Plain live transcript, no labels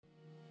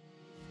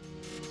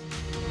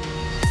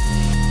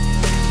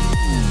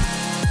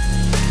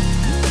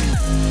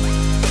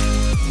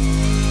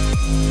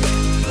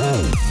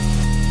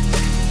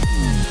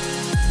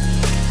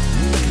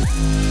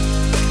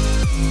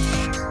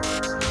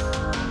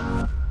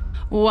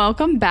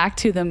Welcome back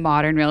to the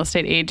Modern Real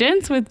Estate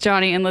Agents with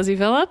Johnny and Lizzie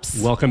Phillips.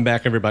 Welcome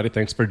back, everybody.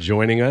 Thanks for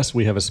joining us.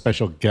 We have a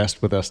special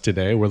guest with us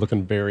today. We're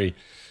looking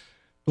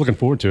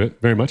forward to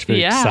it. Very much.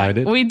 Very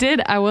excited. We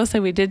did. I will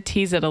say we did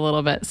tease it a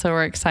little bit. So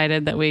we're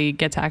excited that we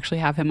get to actually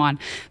have him on.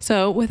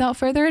 So without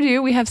further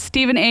ado, we have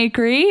Stephen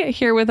Acree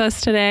here with us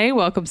today.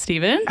 Welcome,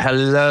 Stephen.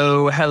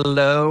 Hello.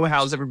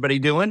 How's everybody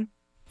doing?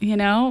 You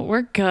know,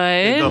 we're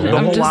good. The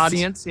whole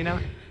audience, you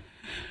know.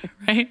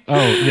 Right?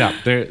 Oh, yeah.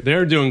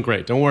 They're doing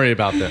great. Don't worry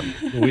about them.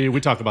 We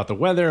talk about the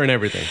weather and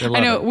everything. I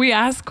know. We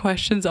ask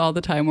questions all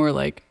the time. We're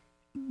like,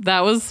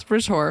 that was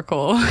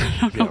rhetorical. I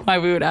don't know why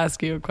we would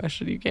ask you a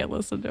question. You can't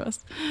listen to us.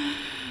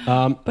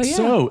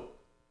 So,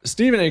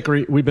 Stephen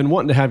Acree, we've been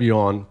wanting to have you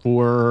on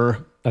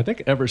for, I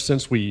think, ever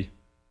since we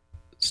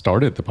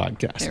started the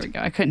podcast. There we go.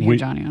 I couldn't hear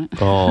Johnny on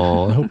it.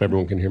 Oh, I hope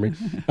everyone can hear me.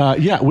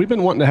 We've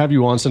been wanting to have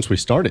you on since we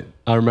started.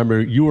 I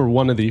remember you were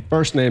one of the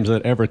first names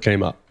that ever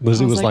came up.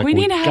 Lizzie was like, we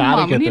need to have him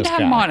on. We need to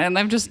have him on. And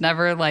I've just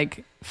never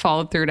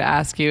followed through to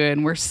ask you.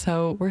 And we're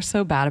so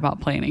bad about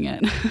planning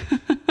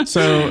it.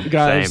 So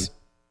guys,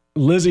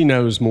 Lizzie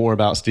knows more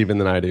about Stephen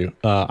than I do.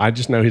 I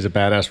just know he's a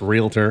badass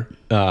realtor.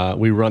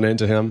 We run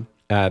into him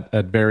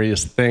at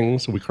various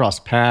things. We cross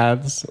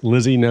paths.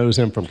 Lizzie knows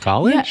him from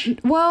college. Yeah.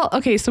 Well,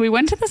 okay. So we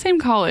went to the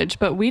same college,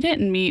 but we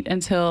didn't meet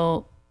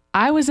until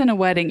I was in a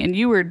wedding and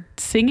you were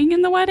singing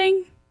in the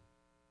wedding.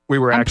 We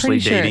were actually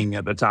dating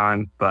at the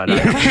time, but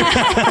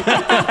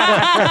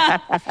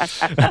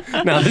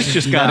now this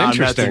just got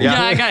interesting.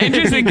 Yeah, it got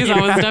interesting because I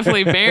was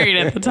definitely married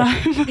at the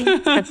time.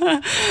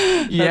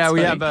 We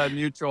have a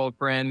mutual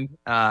friend,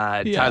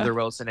 Tyler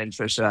Wilson and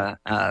Trisha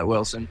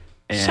Wilson.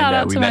 And, shout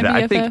out to my BFF.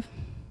 I think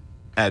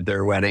at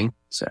their wedding.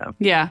 So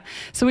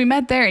we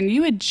met there, and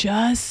you had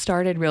just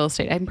started real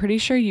estate. I'm pretty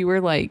sure you were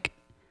like,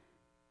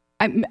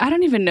 I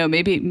don't even know,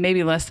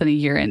 maybe less than a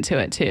year into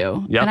it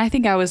too. Yep. And I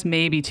think I was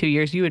maybe 2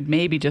 years. You had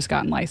maybe just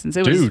gotten licensed.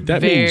 It was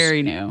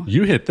very new.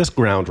 You hit this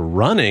ground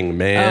running,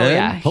 man. Oh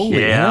yeah.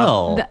 Holy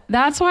hell.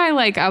 That's why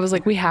I was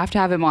like, we have to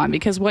have him on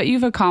because what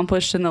you've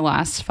accomplished in the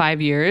last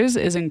 5 years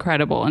is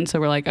incredible. And so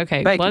we're like,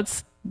 okay,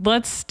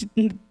 let's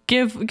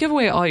give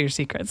away all your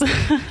secrets.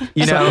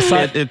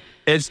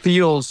 It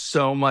feels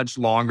so much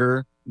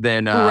longer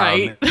than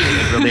it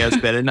really has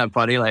been. Isn't that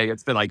funny?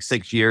 It's been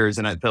 6 years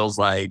and it feels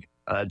like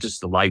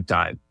just a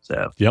lifetime.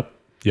 So Yep.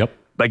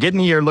 But getting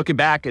here, looking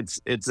back, it's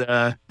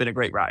been a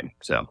great ride.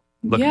 So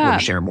looking forward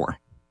to sharing more.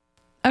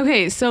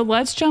 Okay, so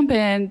let's jump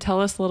in. Tell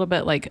us a little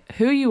bit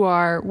who you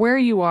are, where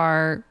you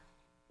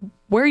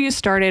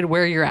started,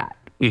 where you're at.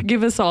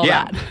 Give us all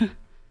that.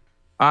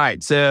 All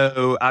right.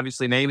 So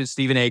obviously name is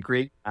Stephen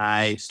Acree.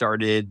 I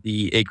started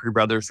the Acree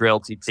Brothers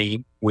Realty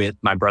team with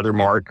my brother,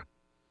 Mark.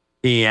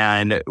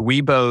 And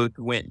we both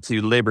went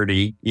to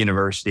Liberty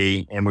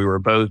University and we were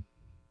both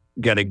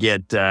going to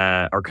get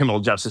our criminal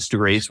justice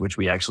degrees, which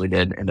we actually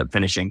did end up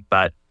finishing.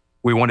 But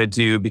we wanted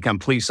to become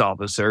police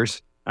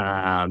officers,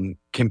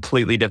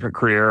 completely different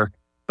career.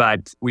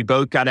 But we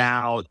both got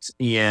out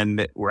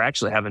and we're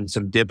actually having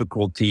some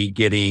difficulty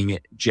getting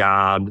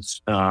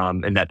jobs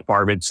in that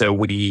department. So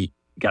we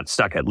got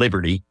stuck at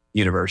Liberty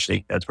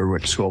University. That's where we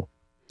went to school.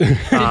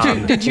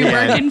 Did you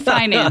work in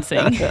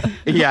financing?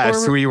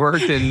 Yes, we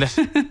worked in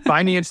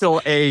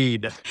financial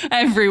aid.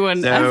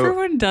 Everyone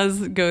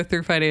does go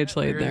through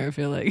financial aid there, I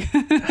feel like.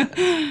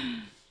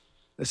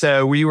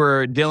 So we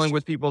were dealing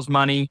with people's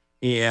money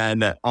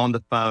and on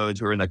the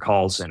phones, we were in the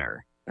call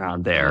center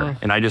there. Oh.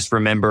 And I just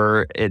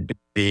remember it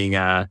being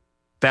a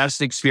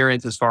fast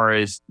experience as far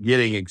as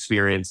getting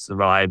experience to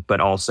survive,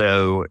 but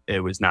also it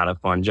was not a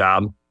fun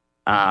job.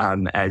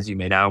 As you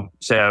may know.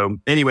 So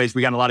anyways,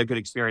 we got a lot of good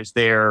experience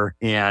there.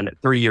 And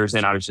 3 years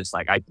in, I was just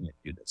like, I can't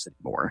do this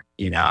anymore.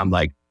 I'm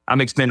like,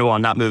 I'm expendable.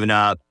 I'm not moving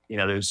up.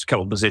 There's a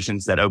couple of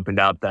positions that opened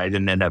up that I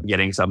didn't end up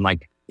getting. So I'm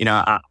like,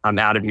 I'm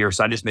out of here.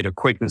 So I just made a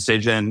quick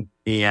decision.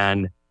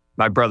 And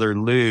my brother,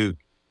 Luke,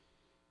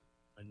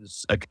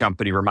 runs a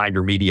company,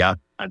 Reminder Media.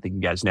 I think you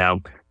guys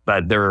know,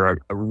 but they're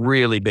a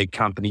really big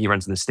company. He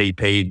runs the State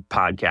Paid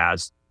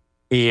podcast.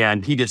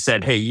 And he just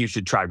said, hey, you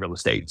should try real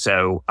estate.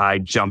 So I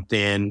jumped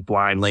in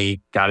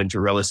blindly, got into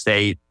real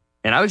estate.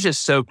 And I was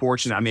just so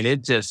fortunate. I mean,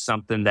 it's just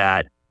something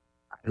that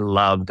I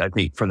loved, I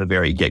think, from the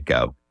very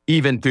get-go,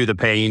 even through the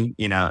pain,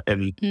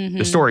 and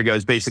the story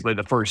goes, basically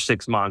the first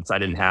 6 months, I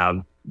didn't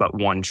have but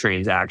one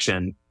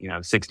transaction,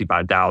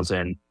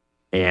 $65,000.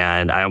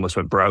 And I almost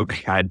went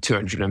broke. I had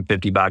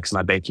 $250 in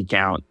my bank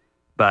account,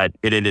 but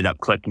it ended up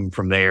clicking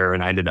from there.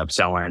 And I ended up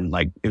selling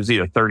it was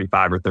either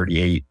 35 or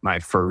 38 my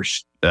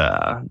first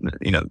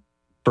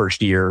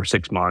year,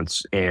 6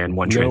 months, and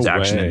one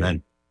transaction, and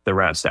then the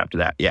rest after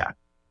that. Yeah.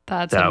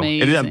 That's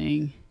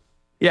amazing.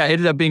 It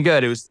ended up being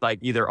good. It was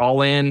either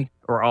all in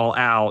or all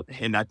out.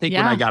 And I think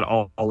when I got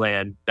all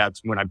in, that's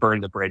when I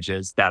burned the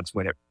bridges. That's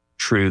when it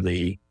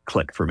truly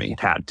clicked for me. It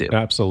had to.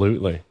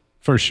 Absolutely.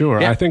 For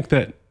sure. Yeah. I think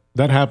that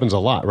happens a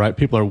lot, right?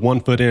 People are 1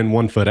 foot in,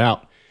 1 foot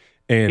out.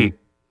 And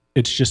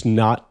it's just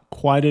not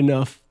quite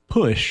enough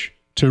push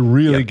to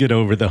really get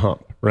over the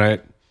hump,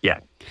 right? Yeah.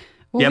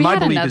 Well, my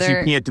belief is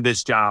you can't do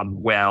this job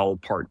well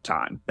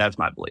part-time. That's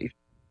my belief.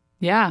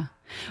 Yeah.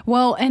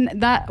 Well, and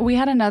that we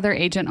had another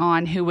agent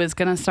on who was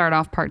going to start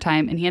off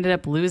part-time and he ended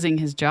up losing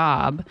his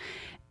job.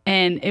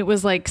 And it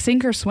was like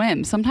sink or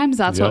swim. Sometimes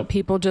that's what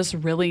people just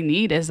really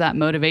need is that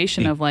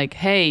motivation of like,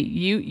 hey,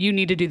 you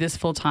need to do this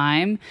full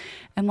time,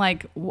 and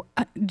like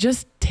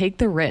just take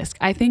the risk.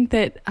 I think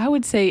that I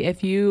would say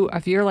if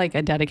you're like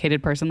a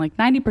dedicated person, like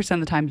 90% of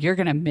the time you're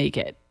gonna make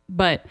it.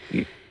 But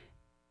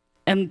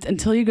and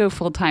until you go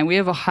full time, we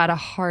have had a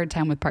hard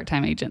time with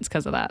part-time agents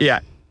because of that. Yeah.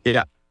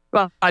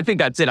 Well, I think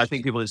that's it. I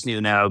think people just need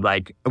to know,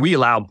 like, we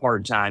allow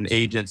part-time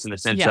agents in the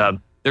sense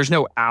of there's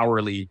no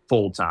hourly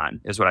full-time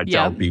is what I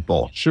tell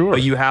people. Sure.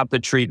 But you have to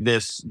treat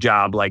this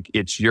job like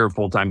it's your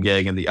full-time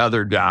gig and the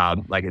other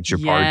job like it's your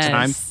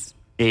part-time.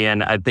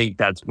 And I think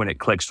that's when it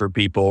clicks for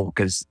people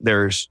because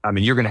you're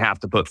going to have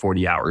to put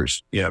 40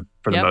 hours,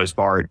 for the most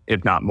part,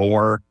 if not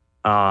more.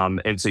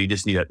 And so you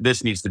just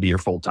this needs to be your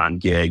full-time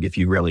gig if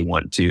you really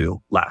want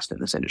to last in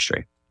this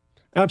industry.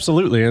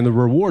 Absolutely. And the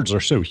rewards are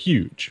so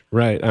huge,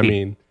 right? I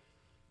mean,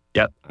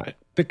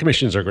 the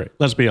commissions are great.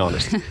 Let's be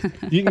honest.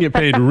 You can get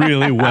paid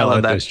really well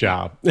at this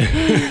job.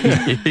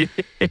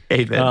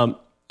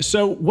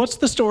 So what's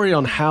the story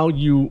on how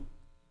you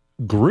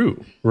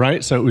grew,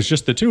 right? So it was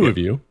just the two of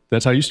you.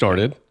 That's how you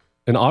started.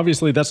 And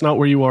obviously that's not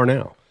where you are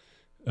now.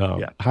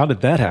 How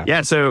did that happen?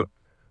 Yeah. So,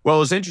 well, it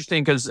was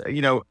interesting because,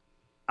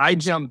 I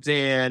jumped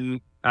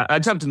in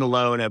the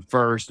loan at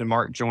first and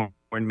Mark joined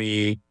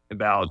me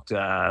about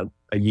a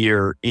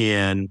year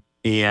in,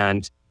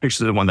 and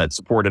actually the one that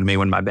supported me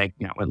when my bank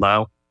account went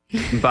low.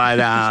 But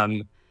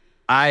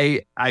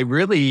I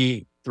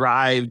really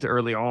thrived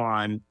early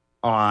on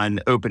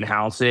open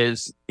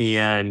houses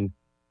and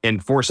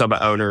for some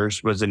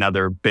owners was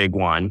another big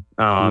one.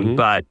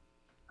 But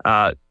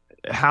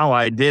how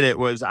I did it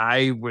was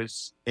I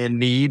was in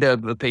need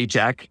of a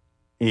paycheck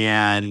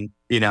and,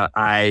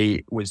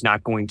 I was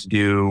going to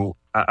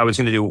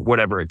do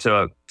whatever it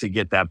took to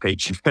get that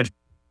paycheck.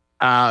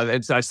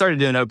 And so I started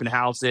doing open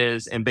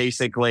houses and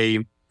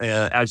basically,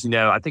 as you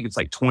know, I think it's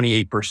like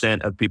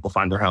 28% of people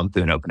find their home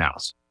through an open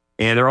house.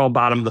 And they're all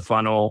bottom of the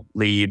funnel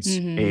leads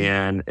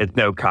and it's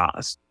no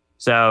cost.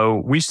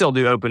 So we still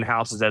do open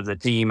houses as a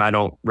team. I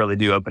don't really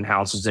do open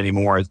houses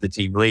anymore as the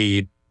team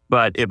lead.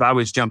 But if I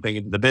was jumping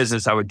into the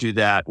business, I would do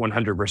that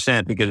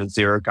 100% because it's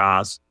zero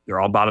cost. They're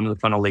all bottom of the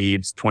funnel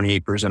leads.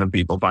 28% of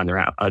people find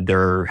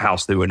their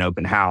house through an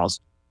open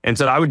house. And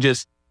so I would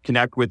just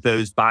connect with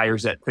those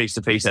buyers at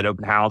face-to-face at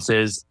open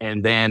houses.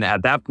 And then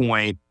at that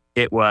point,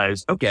 it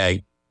was,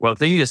 okay, well, if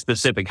they need a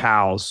specific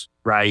house,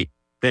 right,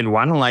 then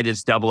why don't I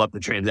just double up the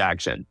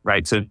transaction,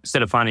 right? So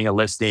instead of finding a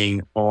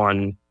listing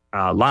online,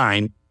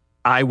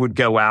 I would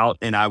go out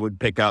and I would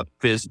pick up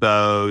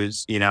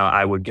FSBOs,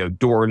 I would go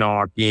door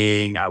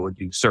knocking, I would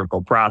do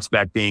circle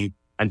prospecting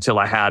until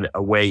I had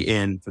a way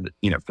in for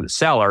the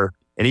seller.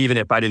 And even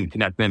if I didn't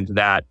connect them to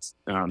that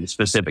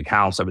specific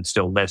house, I would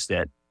still list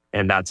it.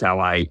 And that's how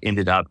I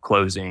ended up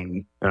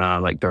closing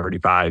like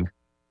 35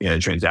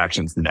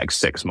 transactions the next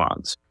 6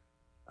 months.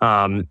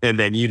 And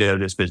then,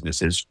 this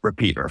business is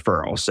repeat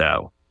referral.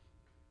 So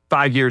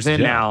 5 years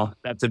in now,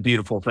 that's a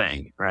beautiful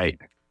thing, right?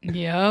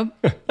 Yep.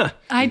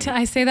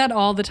 I say that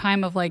all the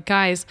time of like,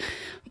 guys,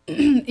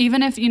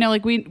 even if,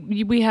 like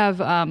we have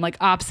like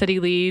op city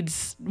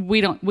leads, we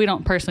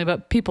don't personally,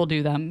 but people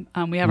do them.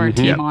 We have our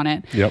team on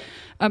it. Yep.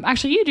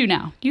 Actually you do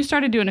now. You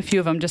started doing a few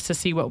of them just to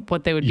see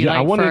what they would be like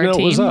I wanted for to our know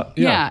team. what was up.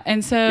 Yeah.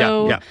 And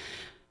so,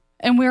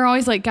 and we're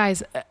always like,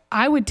 guys,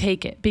 I would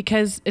take it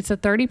because it's a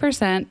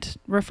 30%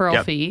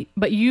 referral fee,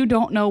 but you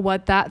don't know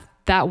what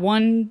that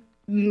one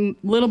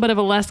little bit of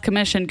a less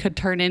commission could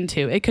turn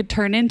into. It could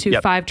turn into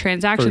 5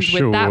 transactions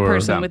with that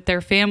person, with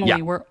their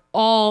family. We're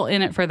all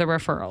in it for the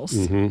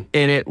referrals.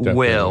 And it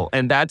will.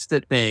 And that's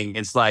the thing.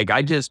 It's like,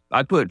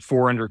 I put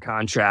 4 under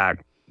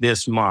contract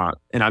this month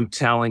and I'm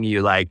telling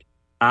you, like,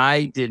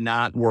 I did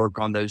not work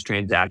on those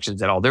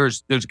transactions at all.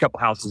 There's a couple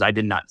houses I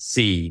did not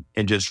see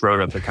and just wrote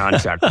up the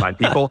contract with my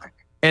people.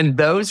 And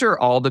those are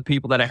all the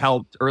people that I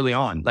helped early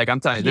on. Like I'm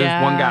telling you,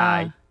 there's one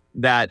guy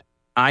that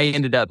I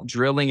ended up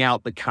drilling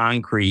out the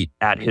concrete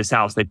at his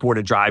house. They poured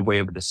a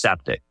driveway over the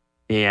septic.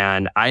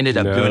 And I ended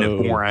up doing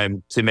it for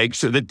him to make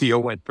sure the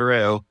deal went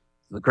through.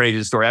 The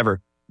craziest story ever.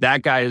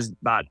 That guy has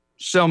bought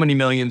so many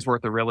millions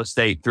worth of real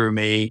estate through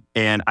me.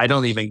 And I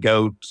don't even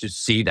go to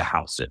see the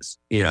houses,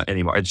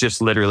 anymore. It's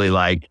just literally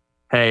like,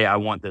 hey, I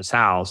want this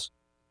house.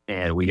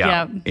 And we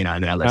got, and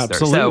I list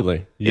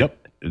Absolutely. So,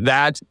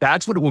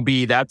 that's what it will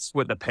be. That's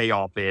what the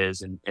payoff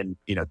is in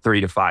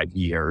 3 to 5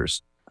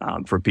 years.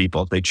 For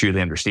people if they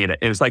truly understand it.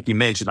 And it's like you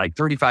mentioned, like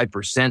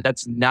 35%,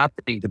 that's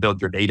nothing to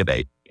build your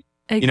database.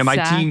 Exactly.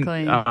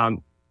 My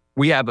team,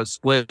 we have a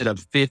split of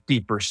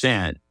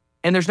 50%.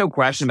 And there's no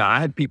question about it. I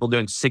had people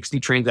doing 60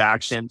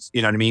 transactions,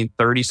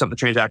 30 something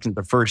transactions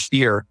the first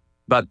year,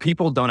 but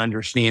people don't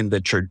understand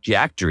the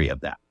trajectory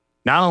of that.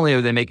 Not only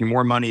are they making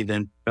more money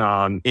than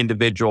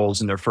individuals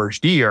in their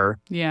first year,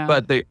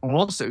 but they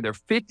also, their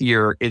 5th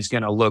year is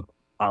going to look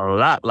a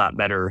lot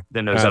better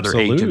than those other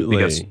agents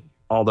because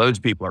all those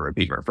people are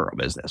repeat referral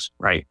business,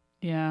 right?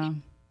 Yeah.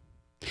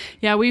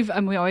 Yeah, we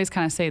always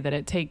kind of say that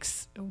it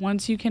takes,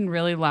 once you can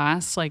really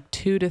last like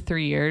 2 to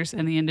 3 years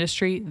in the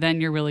industry,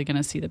 then you're really going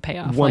to see the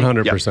payoff.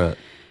 100%.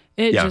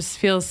 It just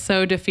feels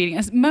so defeating.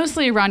 It's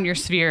mostly around your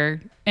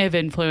sphere of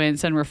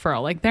influence and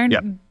referral. Like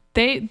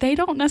they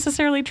don't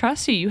necessarily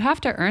trust you. You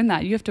have to earn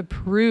that. You have to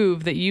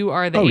prove that you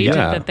are the agent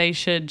that they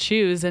should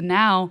choose. And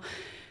now,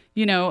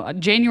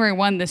 January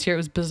 1 this year, it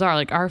was bizarre.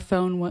 Like our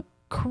phone went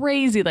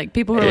crazy. Like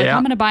people were like,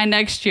 I'm going to buy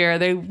next year.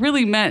 They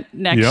really meant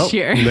next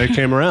year. They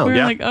came around. We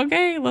were like,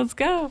 okay, let's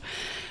go.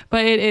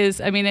 But it is,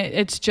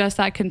 it's just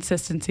that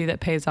consistency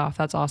that pays off.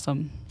 That's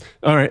awesome.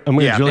 All right. I'm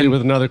going to drill you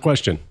with another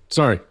question.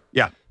 Sorry.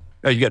 Yeah.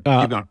 Oh, you good.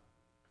 Keep going.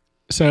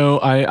 So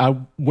I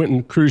went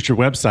and cruised your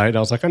website. I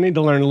was like, I need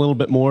to learn a little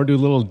bit more, do a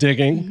little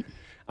digging.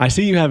 I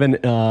see you have an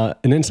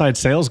inside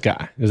sales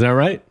guy. Is that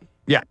right?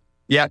 Yeah.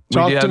 Yeah.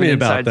 Talk to me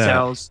about that.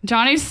 Sales.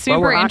 Johnny's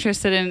super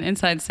interested in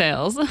inside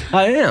sales.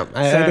 I am.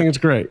 I think it's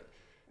great.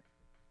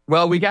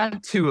 Well, we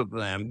got 2 of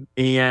them,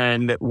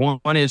 and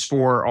one is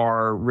for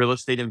our real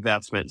estate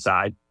investment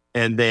side,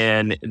 and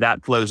then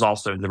that flows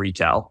also in the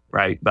retail,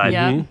 right? But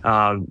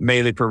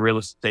mainly for real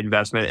estate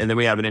investment, and then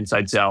we have an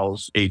inside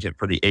sales agent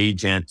for the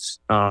agents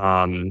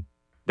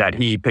that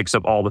he picks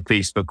up all the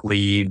Facebook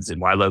leads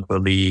and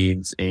YLOCO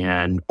leads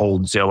and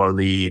old Zillow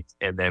leads,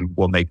 and then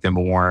we'll make them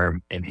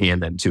warm and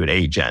hand them to an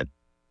agent.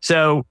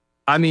 So,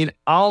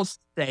 I'll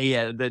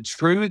say the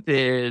truth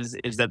is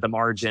that the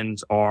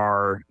margins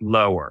are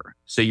lower.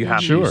 So you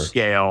have to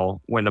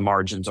scale when the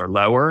margins are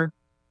lower.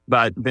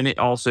 But then it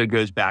also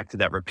goes back to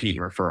that repeat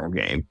referral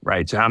game,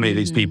 right? So how many of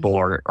these people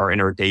are in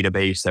our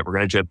database that we're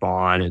going to jump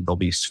on, and they'll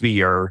be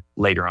Sphere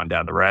later on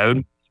down the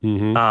road.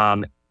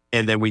 And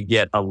then we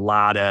get a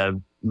lot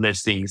of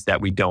listings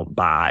that we don't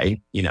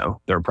buy,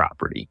 their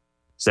property.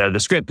 So the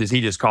script is he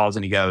just calls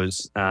and he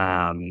goes,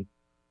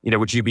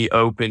 would you be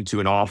open to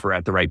an offer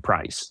at the right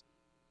price?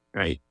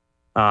 Right.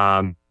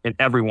 And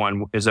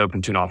everyone is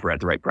open to an offer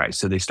at the right price.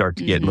 So they start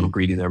to get a little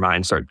greedy in their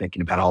mind, start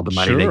thinking about all the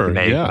money they can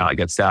make and all that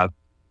good stuff.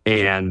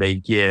 And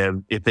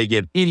if they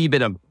give any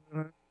bit of,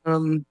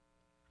 then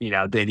you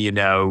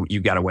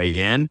got to weigh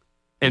in.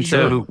 And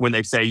so when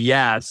they say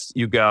yes,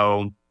 you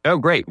go, oh,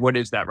 great. What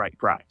is that right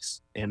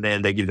price? And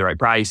then they give the right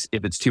price.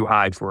 If it's too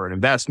high for an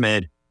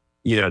investment,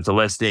 it's a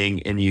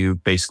listing, and you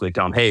basically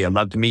tell them, hey, I'd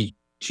love to meet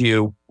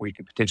you. We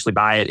could potentially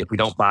buy it. If we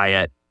don't buy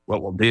it,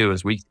 what we'll do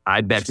is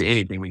I bet you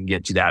anything we can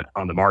get you that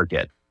on the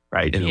market,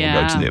 right? And then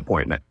we'll go to the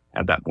appointment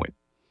at that point.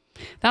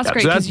 That's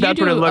great. So that's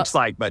what it looks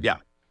like, but yeah.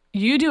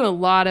 You do a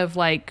lot of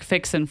like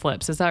fix and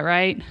flips. Is that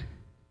right?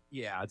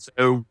 Yeah.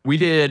 So we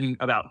did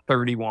about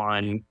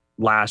 31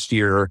 last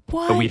year,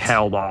 but we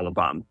held all of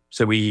them.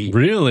 So we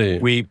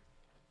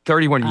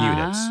 31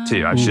 units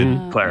too. I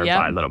should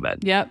clarify a little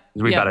bit. Yep.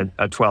 We've got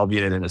a 12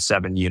 unit and a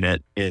 7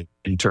 unit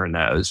in turn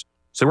those.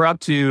 So we're up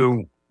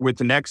to, with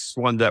the next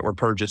one that we're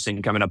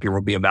purchasing coming up here,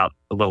 will be about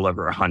a little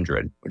over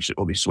 100, which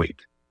will be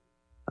sweet.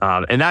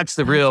 And that's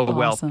the real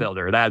wealth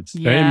builder. That's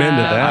amen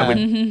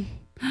to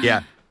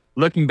that.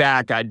 Looking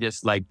back, I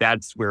just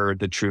that's where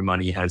the true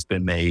money has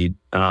been made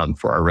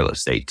for our real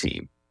estate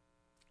team.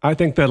 I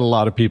think that a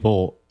lot of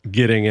people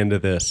getting into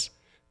this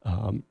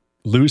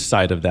lose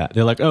sight of that.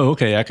 They're like, oh,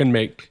 okay, I can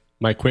make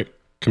my quick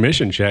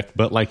commission check.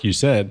 But like you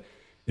said,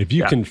 if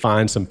you can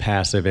find some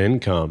passive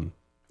income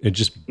and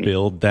just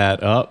build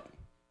that up,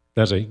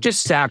 that's a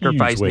just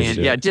sacrifice, man.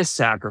 Yeah, just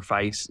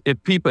sacrifice.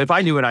 If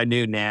I knew what I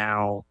knew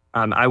now,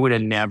 I would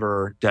have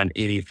never done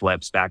any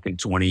flips back in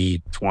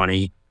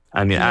 2020.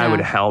 I would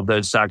have held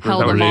those suckers.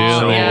 I would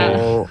have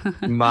so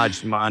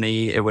much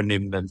money. It wouldn't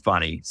even been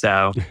funny.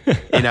 So,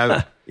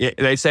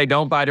 they say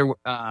don't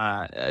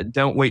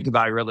wait to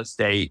buy real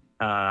estate.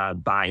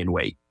 Buy and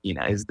wait.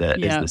 Is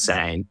the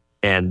saying,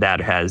 and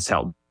that has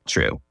held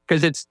true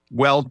because it's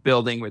wealth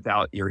building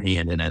without your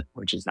hand in it,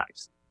 which is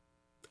nice.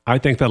 I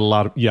think that a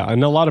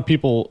lot of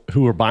people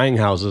who are buying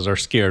houses are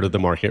scared of the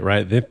market,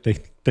 right?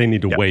 They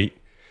need to wait.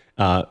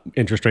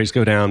 Interest rates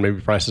go down,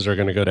 maybe prices are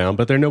going to go down,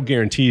 but there are no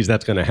guarantees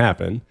that's going to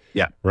happen.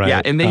 Yeah. Right.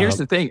 Yeah. And then here's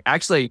the thing.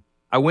 Actually,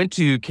 I went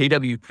to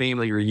KW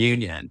Family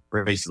Reunion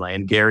recently,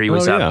 and Gary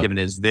was up giving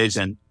his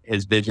vision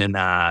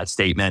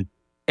statement,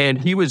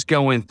 and he was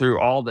going through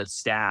all the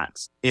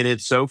stats. And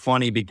it's so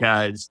funny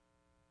because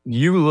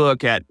you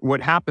look at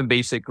what happened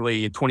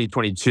basically in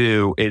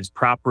 2022 is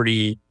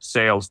property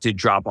sales did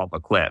drop off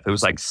a cliff. It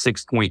was like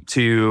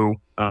 6.2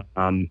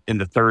 in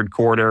the third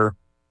quarter,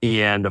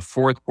 and the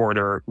fourth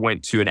quarter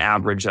went to an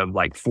average of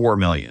like 4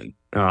 million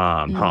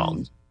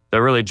homes.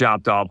 That really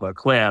dropped off a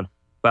cliff.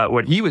 But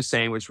what he was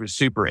saying, which was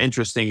super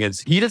interesting, is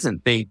he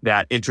doesn't think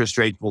that interest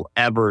rates will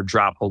ever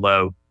drop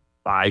below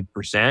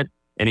 5%.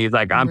 And he's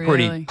like, I'm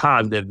pretty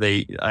positive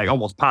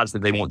almost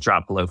positive they won't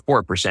drop below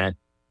 4%.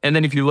 And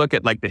then if you look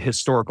at like the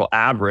historical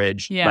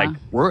average, like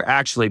we're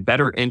actually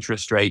better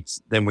interest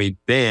rates than we've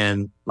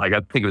been. Like I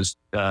think it was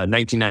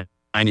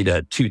 1990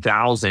 to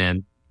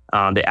 2000.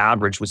 The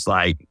average was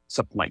like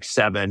something like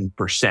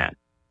 7%.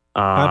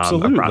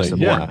 Absolutely, across the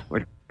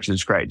board, which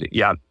is crazy.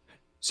 Yeah.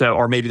 So,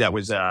 or maybe that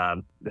was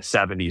the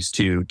 70s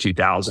to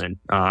 2000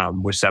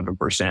 was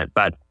 7%.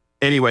 But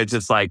anyways,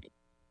 it's like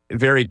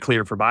very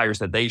clear for buyers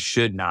that they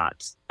should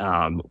not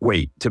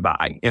wait to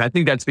buy. And I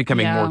think that's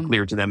becoming more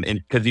clear to them. And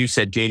because you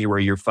said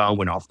January, your phone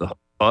went off the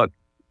hook.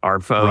 Our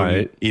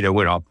phone,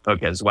 went off the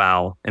hook as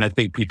well. And I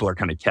think people are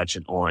kind of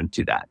catching on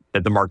to that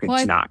the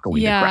market's not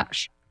going to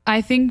crash.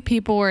 I think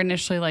people were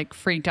initially like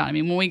freaked out. I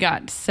mean, when we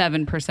got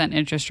 7%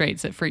 interest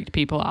rates, it freaked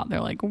people out. They're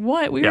like,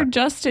 what? We were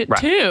just at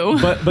 2.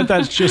 But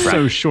that's just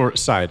so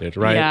short-sighted,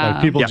 right? Yeah.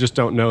 Like people just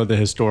don't know the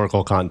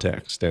historical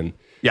context. And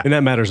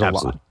that matters a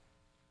lot.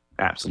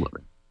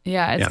 Absolutely.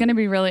 Yeah, it's going to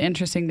be really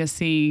interesting to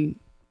see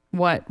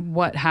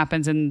what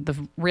happens in the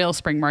real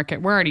spring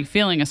market. We're already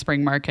feeling a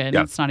spring market. And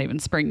it's not even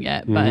spring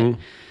yet, but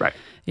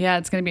yeah,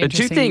 it's going to be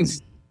interesting.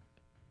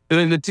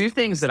 The two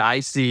things that I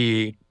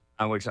see,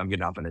 I wish I'm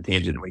getting off on a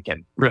tangent and we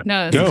can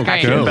No, this is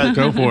great.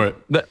 Go for it.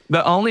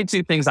 The only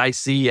two things I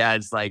see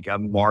as like a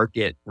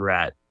market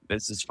threat,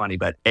 this is funny,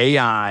 but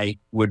AI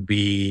would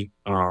be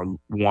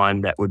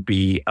one that would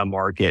be a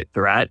market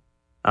threat.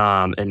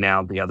 And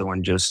now the other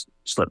one just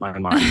slipped my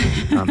mind.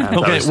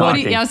 What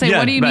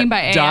do you mean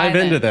by AI? Dive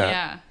into that.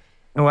 Yeah.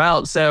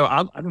 Well, so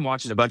I've been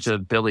watching a bunch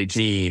of Billy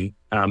Gene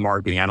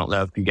marketing. I don't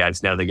know if you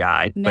guys know the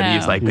guy, but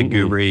he's like the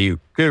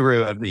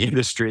guru of the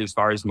industry as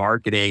far as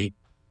marketing.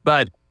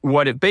 But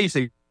what it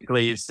basically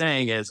is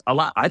saying is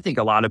I think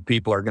a lot of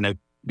people are going to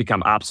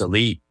become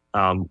obsolete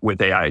with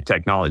AI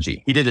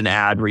technology. He did an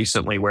ad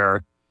recently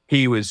where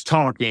he was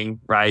talking,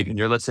 right? And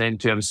you're listening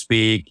to him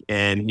speak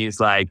and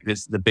he's like, this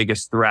is the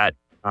biggest threat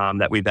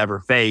that we've ever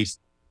faced.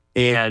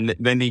 And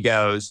then he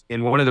goes,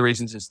 and one of the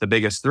reasons it's the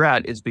biggest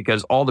threat is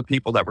because all the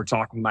people that were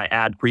talking in my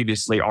ad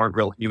previously aren't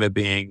real human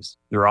beings.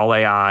 They're all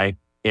AI.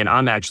 And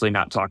I'm actually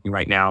not talking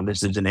right now.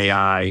 This is an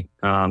AI,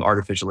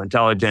 artificial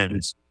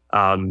intelligence,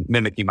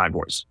 mimicking my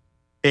voice.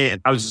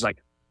 And I was just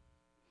like,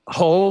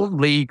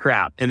 holy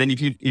crap. And then if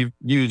you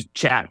use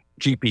Chat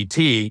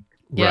GPT,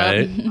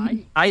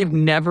 I have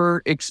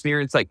never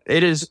experienced, like,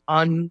 it is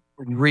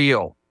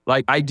unreal.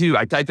 Like I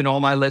type in all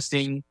my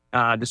listing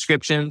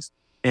descriptions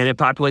and it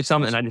populates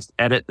them and I just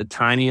edit the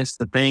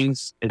tiniest of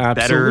things. It's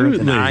better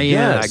than I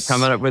am. I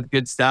come up with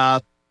good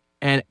stuff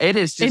and it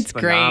is just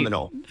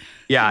phenomenal. Great.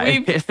 Yeah.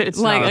 It's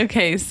like,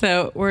 okay,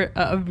 so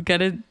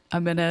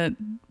I'm gonna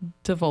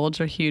divulge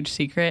a huge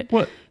secret.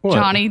 What?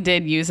 Johnny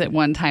did use it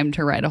one time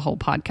to write a whole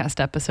podcast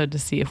episode to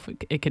see if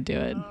it could do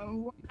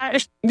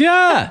it.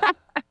 Yeah.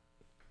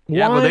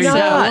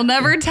 We'll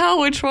never tell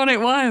which one it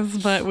was,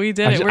 but we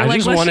did it. We're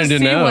like, let's just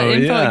see what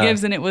info it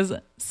gives, and it was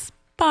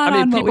spot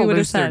on what we would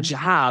have said.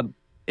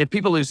 If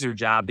people lose their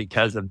job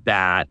because of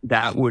that,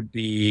 that would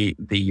be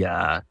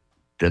the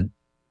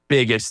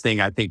biggest thing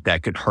I think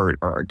that could hurt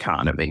our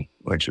economy,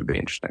 which would be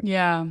interesting.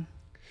 Yeah.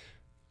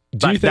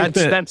 Do you think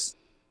that's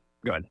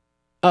good?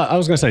 I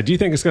was going to say, do you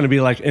think it's going to be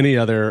like any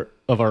other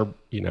of our,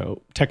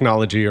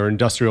 technology or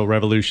industrial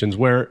revolutions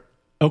where,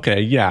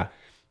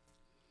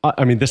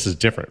 I mean, this is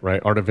different,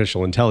 right?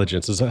 Artificial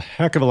intelligence is a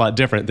heck of a lot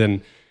different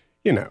than,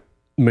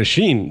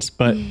 machines,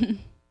 but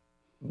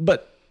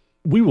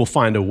we will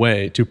find a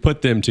way to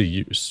put them to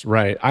use,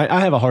 right?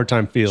 I have a hard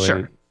time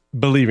believing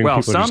people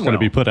are just going to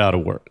be put out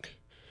of work,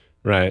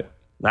 right?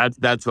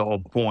 That's the whole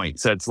point.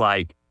 So it's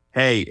like,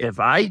 hey, if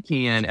I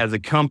can, as a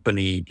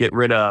company, get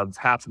rid of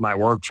half of my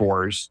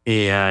workforce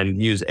and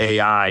use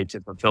AI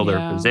to fulfill their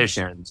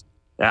positions,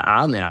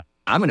 I'm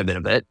going to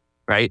benefit,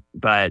 right?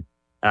 But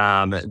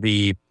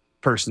the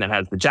person that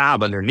has the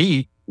job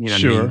underneath,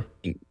 but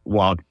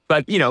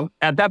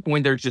at that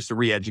point, there's just a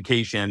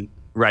re-education,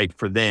 right,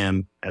 for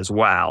them as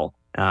well.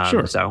 So,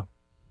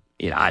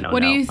 I don't know.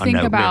 What do you think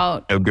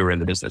about no guru in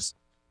the business?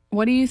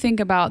 What do you think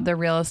about the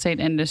real estate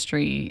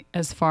industry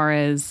as far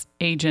as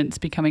agents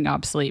becoming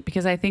obsolete?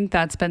 Because I think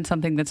that's been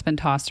something that's been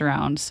tossed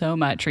around so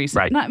much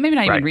recently. Right. Not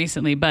even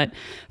recently, but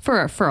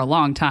for a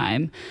long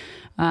time.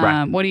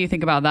 What do you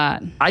think about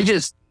that? I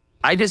just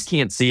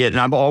can't see it. And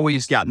I've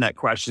always gotten that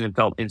question and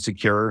felt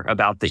insecure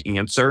about the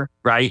answer,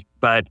 right?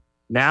 But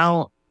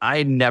now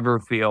I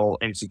never feel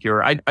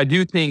insecure. I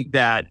do think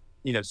that,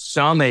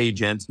 some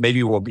agents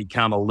maybe will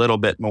become a little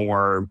bit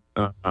more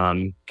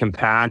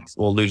compact.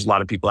 We'll lose a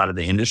lot of people out of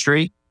the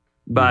industry.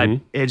 But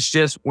it's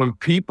just when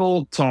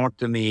people talk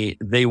to me,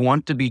 they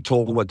want to be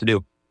told what to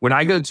do. When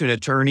I go to an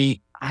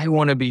attorney, I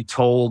want to be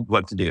told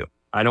what to do.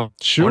 I don't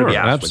want to be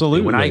asked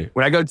absolutely. What to do.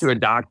 When I go to a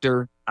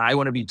doctor, I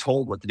want to be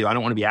told what to do. I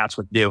don't want to be asked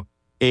what to do.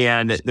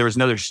 And there was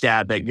another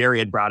stat that Gary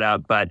had brought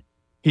up, but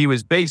he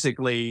was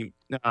basically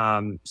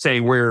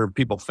saying where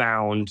people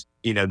found,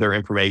 their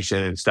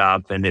information and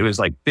stuff. And it was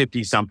like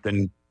 50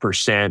 something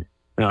percent.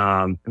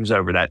 It was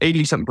over that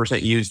 80 something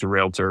percent used a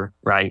realtor.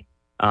 Right.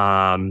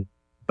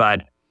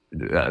 But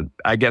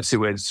I guess it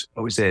was,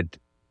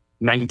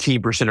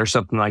 19% or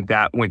something like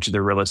that went to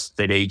the real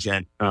estate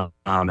agent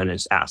and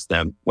just asked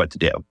them what to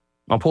do.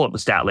 I'll pull up the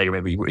stat later.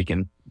 Maybe we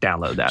can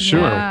download that. Sure.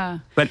 Yeah.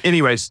 But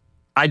anyways,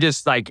 I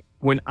just like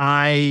when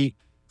I'm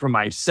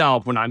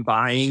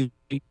buying,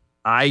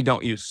 I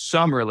don't use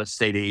some real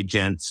estate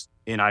agents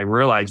and I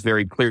realize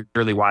very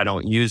clearly why I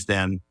don't use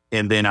them.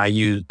 And then I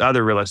use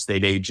other real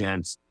estate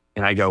agents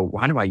and I go,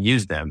 why do I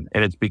use them?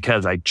 And it's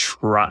because I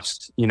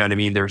trust, you know what I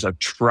mean? There's a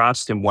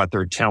trust in what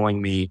they're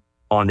telling me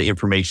on the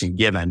information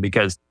given,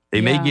 because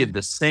they may give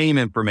the same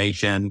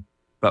information,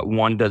 but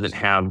one doesn't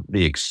have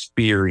the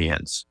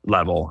experience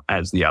level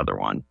as the other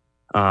one.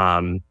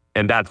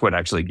 And that's what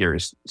actually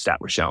Gary's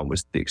stat was showing,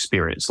 was the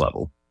experience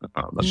level.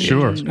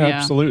 Sure,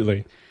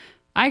 absolutely.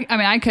 I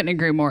mean, I couldn't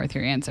agree more with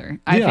your answer.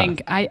 I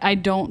think I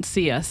don't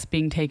see us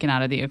being taken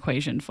out of the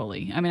equation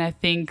fully. I mean, I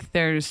think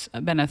there's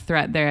been a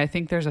threat there. I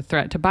think there's a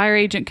threat to buyer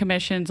agent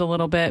commissions a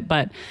little bit,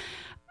 but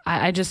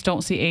I just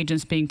don't see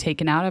agents being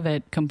taken out of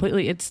it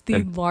completely. It's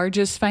the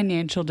largest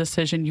financial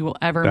decision you will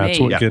ever make. That's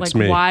what gets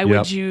me. Why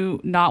would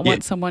you not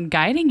want someone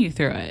guiding you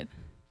through it?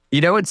 You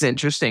know, it's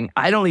interesting.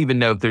 I don't even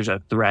know if there's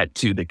a threat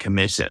to the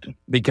commission,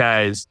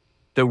 because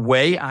the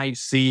way I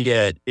see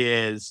it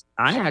is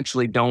I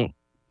actually don't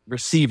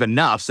receive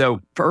enough.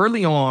 So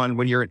early on,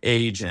 when you're an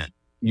agent,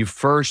 you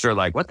first are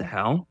like, what the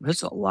hell?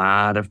 That's a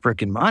lot of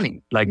freaking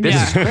money. Like, this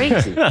is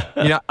crazy.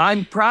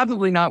 I'm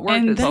probably not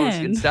worth all this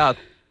good stuff.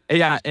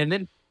 Yeah. And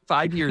then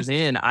 5 years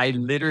in, I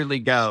literally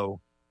go,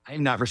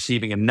 I'm not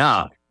receiving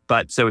enough.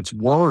 But so it's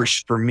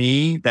worse for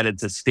me that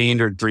it's a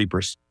standard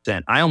 3%.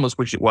 I almost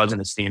wish it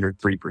wasn't a standard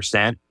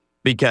 3%,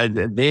 because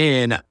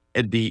then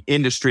the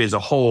industry as a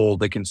whole,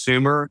 the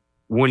consumer,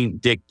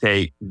 wouldn't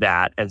dictate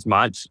that as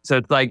much. So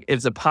it's like,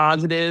 it's a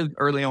positive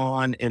early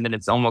on, and then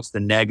it's almost a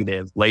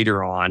negative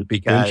later on,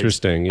 because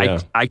interesting,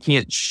 I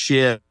can't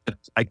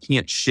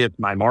shift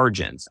my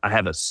margins. I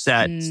have a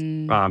set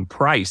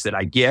price that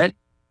I get,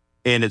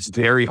 and it's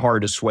very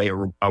hard to sway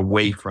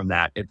away from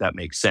that, if that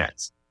makes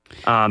sense.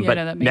 But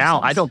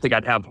now sense. I don't think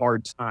I'd have a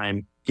hard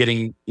time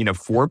getting,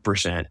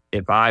 4%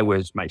 if I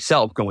was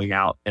myself going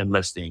out and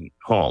listing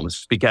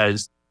homes,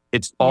 because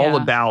it's all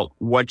about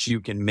what you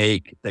can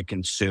make the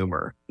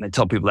consumer. And I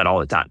tell people that all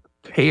the time.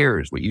 Who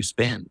cares what you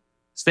spend?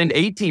 Spend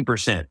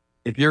 18%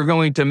 if you're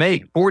going to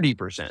make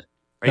 40%.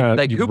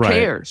 Right? Who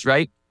cares,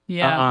 right?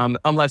 Yeah.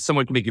 Unless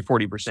someone can make you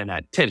 40%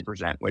 at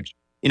 10%, which,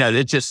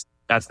 it's just,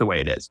 that's the way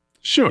it is.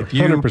 Sure, if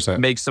you 100%.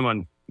 Make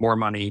someone more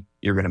money,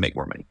 you're going to make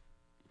more money.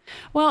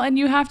 Well, and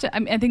you have to,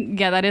 I think,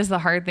 that is the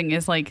hard thing,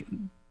 is like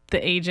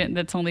the agent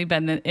that's only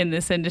been in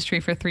this industry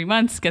for 3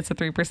 months gets a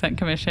 3%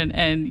 commission,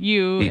 and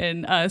you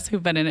and us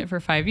who've been in it for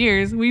 5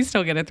 years, we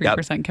still get a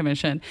 3%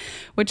 commission,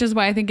 which is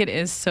why I think it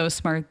is so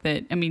smart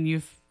that,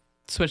 you've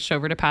switched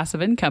over to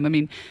passive income. I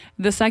mean,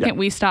 the second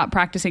we stop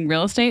practicing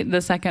real estate,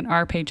 the second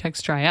our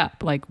paychecks dry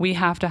up, like we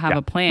have to have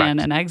a plan,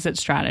 an exit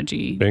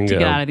strategy to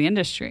get out of the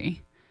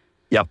industry.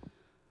 Yep.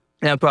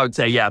 And that's what I would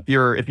say. Yeah. If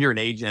you're an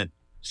agent,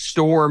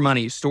 store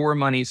money,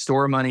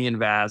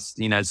 invest,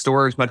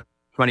 store as much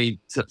money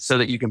so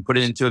that you can put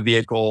it into a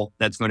vehicle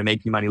that's going to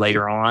make you money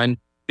later on,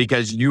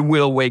 because you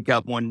will wake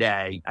up one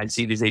day. I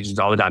see these agents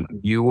all the time.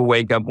 You will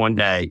wake up one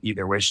day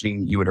either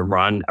wishing you would have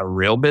run a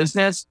real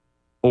business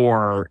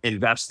or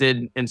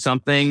invested in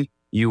something.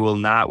 You will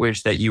not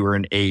wish that you were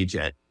an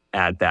agent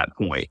at that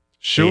point.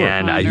 Sure.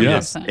 And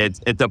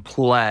it's a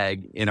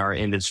plague in our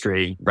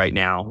industry right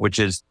now,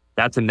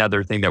 that's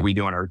another thing that we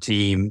do on our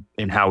team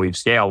and how we've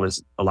scaled,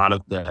 is a lot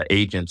of the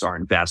agents are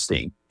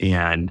investing,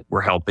 and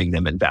we're helping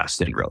them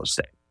invest in real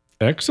estate.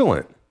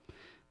 Excellent.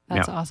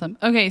 That's awesome.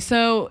 Okay.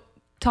 So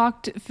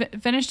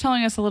finish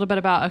telling us a little bit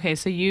about,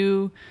 so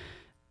you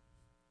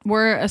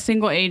were a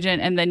single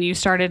agent and then you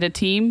started a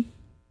team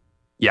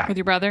with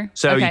your brother?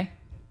 So, that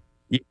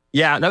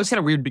was kind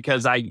of weird,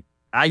 because I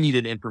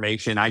needed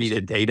information. I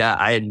needed data.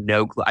 I had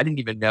no clue. I didn't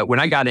even know. When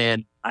I got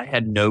in, I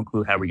had no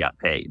clue how we got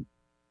paid.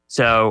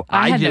 So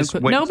I just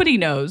no clue. Nobody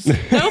knows.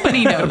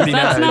 Nobody knows.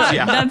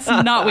 That's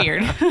not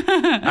weird. All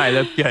right,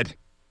 that's good.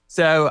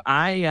 So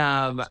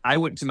I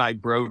went to my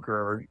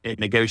broker and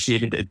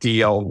negotiated a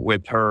deal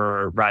with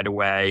her right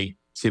away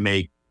to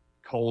make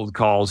cold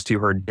calls to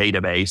her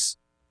database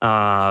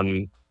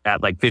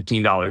at like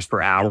 $15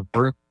 per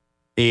hour.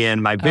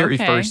 And my very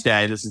first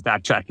day, this is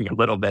backtracking a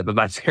little bit, but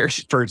my very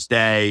first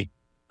day,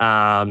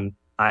 I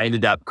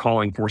ended up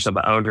calling for some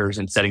owners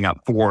and setting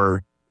up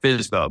 4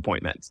 FSBO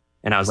appointments.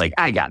 And I was like,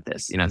 I got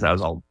this, so I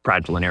was all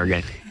prideful and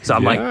arrogant. So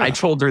I'm like, I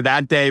told her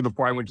that day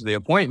before I went to the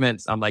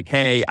appointments, I'm like,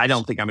 hey, I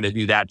don't think I'm going to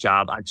do that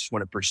job. I just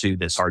want to pursue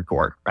this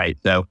hardcore, right?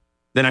 So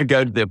then I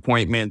go to the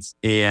appointments,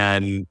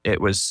 and it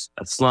was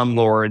a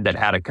slumlord that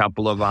had a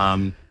couple of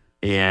them,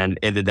 and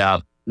ended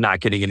up not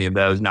getting any of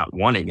those, not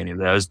wanting any of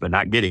those, but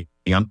not getting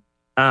them.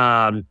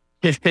 The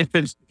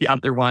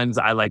other ones,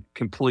 I like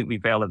completely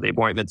failed at the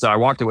appointment. So I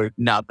walked away with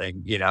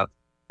nothing,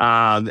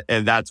 and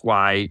that's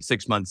why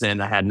 6 months in,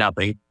 I had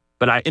nothing.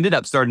 But I ended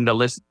up starting to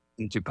listen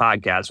to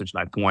podcasts, which is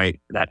my point,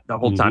 that the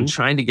whole time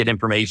trying to get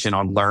information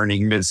on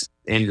learning this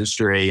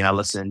industry. And I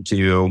listened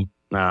to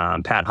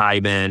Pat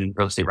Hyben,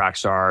 Real Estate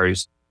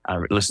Rockstars. I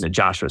listen to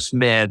Joshua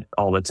Smith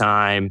all the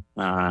time.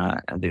 I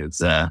think it's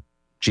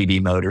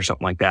GD Mode or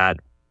something like that.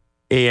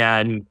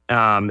 And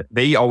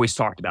they always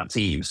talked about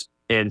teams.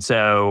 And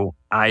so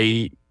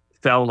I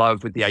fell in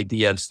love with the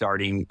idea of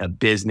starting a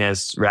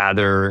business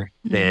rather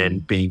than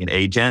being an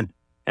agent.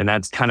 And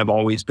that's kind of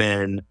always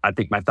been, I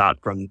think my thought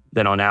from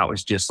then on out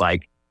was just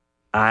like,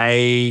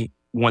 I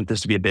want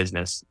this to be a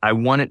business. I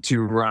want it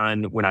to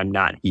run when I'm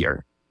not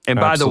here. And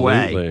by the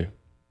way,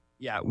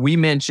 Yeah, we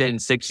mentioned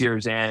 6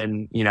 years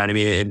in, you know what I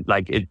mean?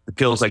 It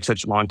feels like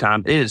such a long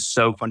time. It is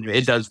so fun.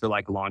 It does feel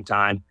like a long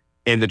time.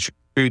 And the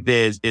truth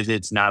is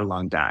it's not a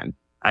long time.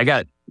 I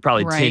got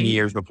probably 10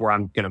 years before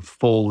I'm going to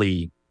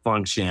fully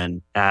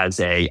function as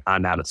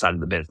I'm outside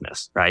of the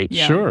business, right?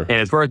 Yeah. Sure. And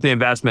it's worth the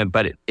investment,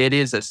 but it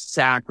is a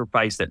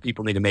sacrifice that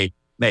people need to make.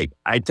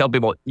 I tell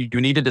people,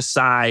 you need to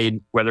decide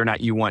whether or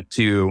not you want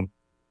to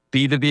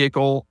be the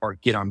vehicle or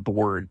get on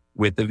board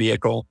with the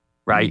vehicle,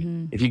 right?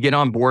 Mm-hmm. If you get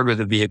on board with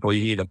the vehicle,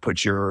 you need to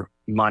put your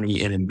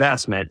money in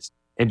investments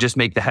and just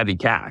make the heavy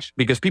cash,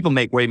 because people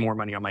make way more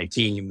money on my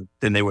team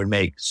than they would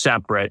make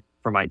separate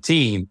from my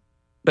team,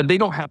 but they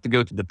don't have to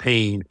go through the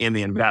pain in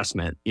the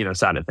investment,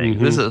 side of things.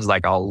 Mm-hmm. This is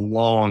like a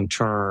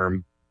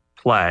long-term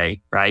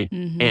play, right?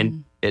 Mm-hmm.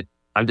 And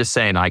I'm just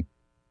saying, I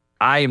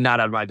am not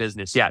out of my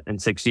business yet in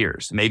 6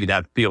 years. Maybe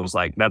that's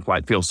why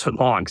it feels so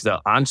long, because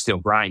I'm still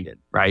grinding,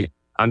 right?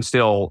 I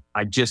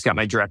just got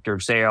my director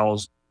of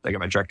sales. I got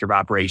my director of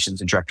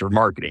operations and director of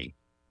marketing.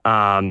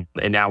 And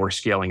now we're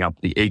scaling up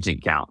the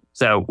agent count.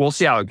 So we'll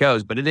see how it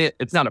goes, but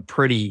it's not a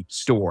pretty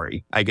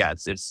story, I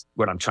guess. It's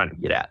what I'm trying to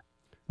get at.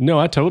 No,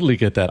 I totally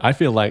get that. I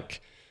feel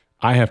like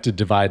I have to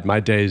divide my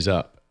days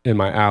up in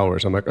my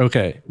hours. I'm like,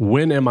 okay,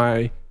 when am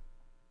I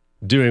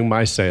doing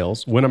my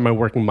sales? When am I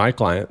working my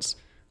clients?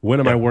 When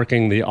am I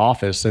working the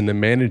office and the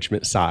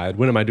management side?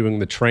 When am I doing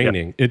the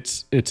training?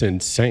 It's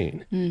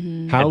insane.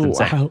 Mm-hmm.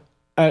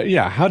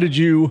 How did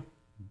you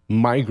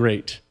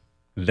migrate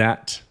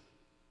that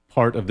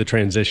part of the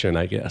transition,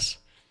 I guess?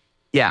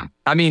 Yeah.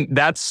 I mean,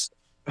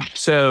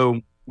 so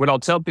what I'll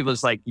tell people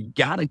is you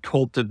got to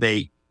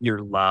cultivate your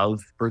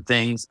love for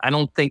things. I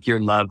don't think your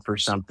love for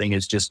something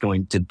is just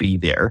going to be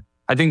there.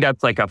 I think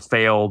that's a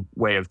failed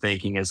way of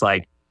thinking, is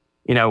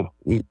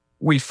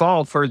we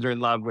fall further in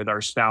love with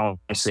our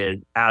spouses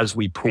as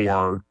we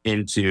pour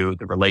into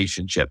the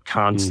relationship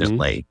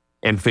constantly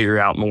and figure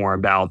out more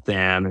about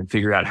them and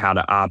figure out how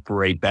to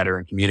operate better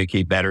and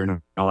communicate better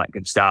and all that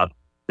good stuff.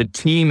 The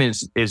team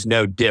is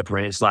no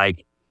different. It's I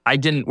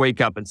didn't wake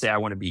up and say, I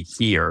want to be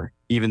here,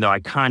 even though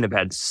I kind of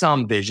had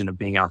some vision of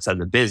being outside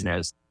the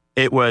business.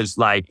 It was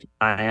I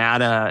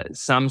had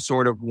some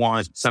sort of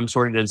want, some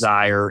sort of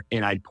desire,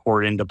 and I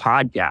poured into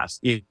podcasts.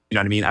 You know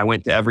what I mean? I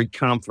went to every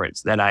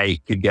conference that I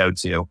could go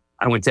to.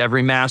 I went to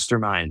every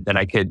mastermind that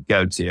I could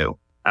go to.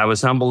 I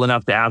was humble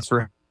enough to ask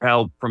for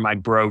help from my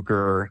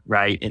broker,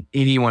 right? And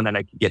anyone that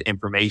I could get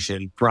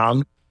information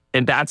from.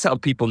 And that's how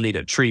people need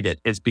to treat it,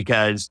 is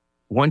because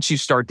once you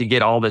start to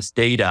get all this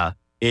data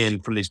in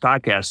from these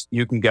podcasts,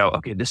 you can go,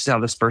 okay, this is how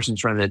this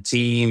person's running the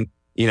team.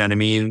 You know what I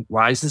mean?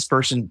 Why is this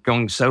person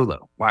going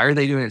solo? Why are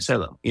they doing it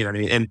solo? You know what I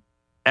mean? And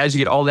as you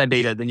get all that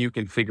data, then you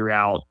can figure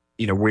out,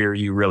 where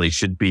you really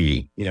should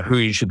be, who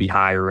you should be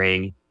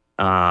hiring.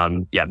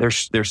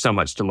 There's so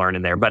much to learn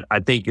in there, but I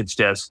think it's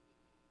just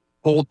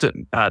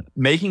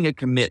making a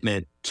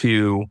commitment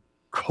to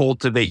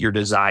cultivate your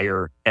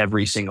desire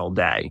every single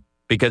day,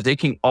 because it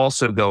can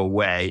also go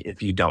away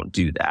if you don't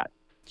do that.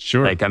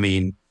 Sure.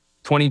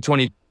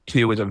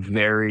 2022 was a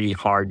very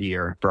hard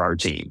year for our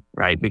team,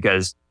 right?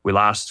 Because we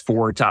lost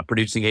 4 top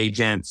producing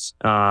agents.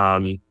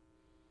 Our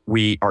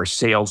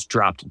sales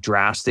dropped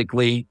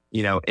drastically,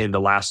 in the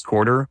last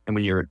quarter. And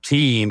when you're a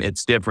team,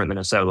 it's different than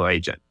a solo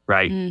agent,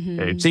 right? Mm-hmm.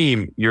 A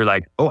team, you're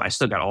I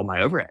still got all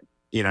my overhead.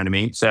 You know what I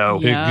mean? So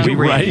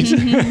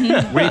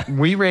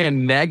we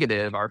ran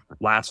negative our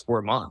last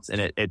 4 months, and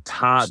it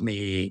taught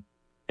me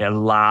a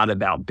lot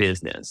about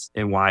business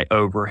and why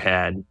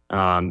overhead,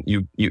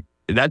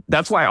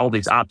 that's why all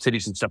these op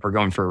cities and stuff are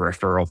going for a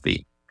referral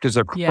fee, because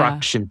they're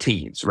crushing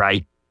teams,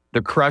 right?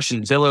 They're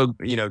crushing. Zillow,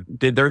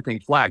 did their thing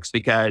Flex,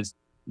 because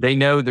they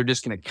know they're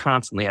just going to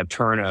constantly have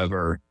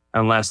turnover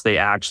unless they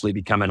actually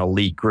become an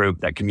elite group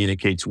that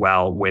communicates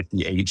well with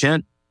the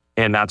agent.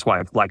 And that's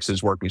why Flex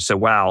is working so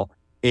well.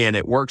 And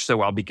it works so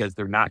well because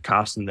they're not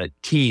costing the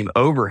team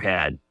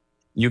overhead.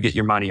 You get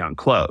your money on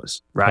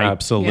close, right?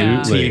 Absolutely.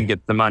 Yeah. The team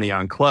gets the money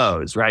on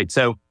close, right?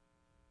 So,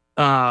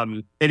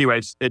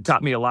 anyways, it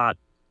taught me a lot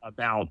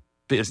about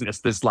business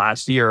this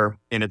last year,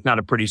 and it's not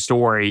a pretty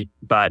story,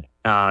 but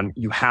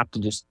you have to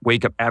just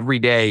wake up every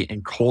day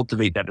and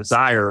cultivate that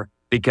desire,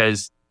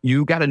 because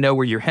you got to know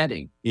where you're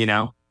heading,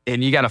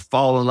 and you got to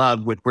fall in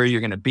love with where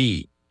you're going to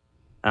be.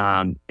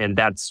 And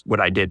that's what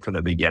I did from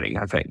the beginning,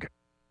 I think.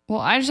 Well,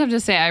 I just have to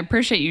say, I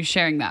appreciate you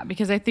sharing that,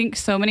 because I think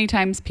so many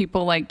times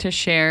people like to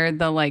share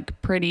the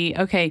pretty,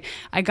 okay,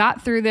 I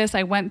got through this,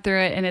 I went through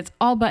it, and it's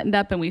all buttoned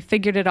up and we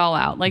figured it all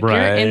out.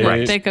 You're in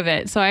the thick of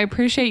it. So I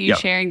appreciate you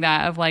sharing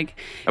that of of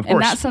and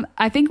course.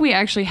 I think we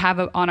actually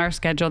have on our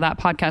schedule that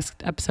podcast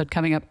episode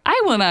coming up.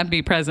 I will not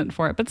be present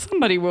for it, but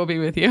somebody will be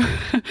with you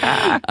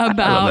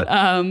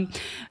about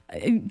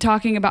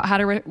talking about how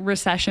to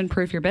recession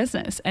proof your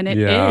business. And it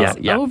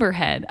is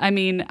overhead. I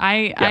mean,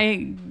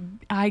 I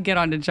I get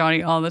on to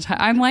Johnny all the time.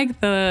 I'm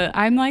like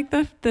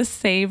the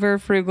saver,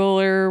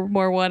 frugal, or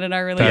more one in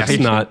our relationship. That's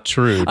not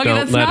true. Okay,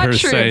 Don't let her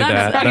say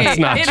that. That's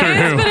not true. It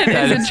is, but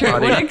it isn't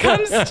true. When it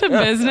comes to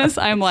business,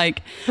 I'm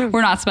like,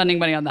 we're not spending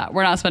money on that.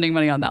 We're not spending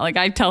money on that. Like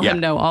I tell him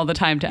no all the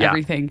time to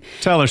everything.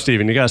 Tell her,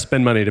 Stephen, you got to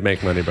spend money to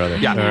make money, brother.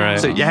 Yeah. All right.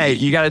 So hey,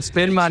 you got to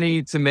spend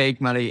money to make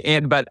money.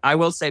 But I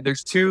will say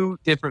there's two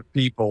different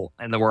people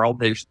in the world.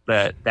 There's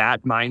that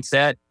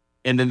mindset.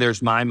 And then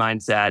there's my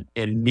mindset,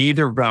 and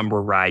neither of them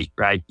were right?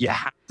 You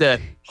have to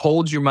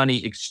hold your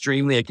money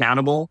extremely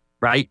accountable,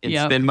 right? And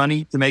spend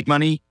money to make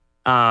money.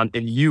 And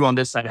you on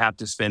this side have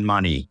to spend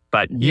money,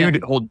 but you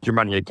hold your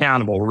money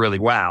accountable really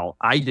well.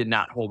 I did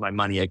not hold my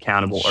money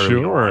accountable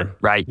early on,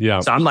 right? Yeah.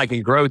 So I'm like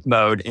in growth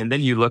mode, and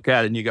then you look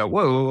at it and you go,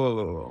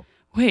 whoa.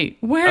 Wait,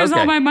 where's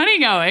all my money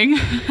going?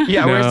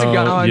 Where's it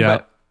going?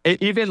 Yeah.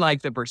 But even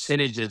like the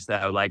percentages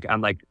though, like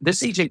I'm like,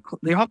 this agent,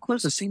 they all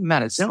close the same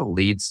amount of Zillow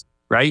leads,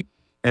 right?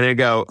 And they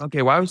go,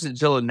 okay, why was it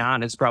Zillow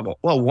not as probable?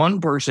 Well,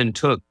 one person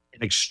took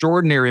an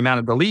extraordinary amount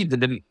of the leads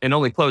and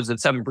only closed at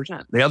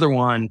 7%. The other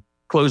one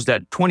closed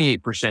at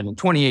 28% and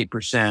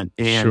 28%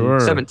 and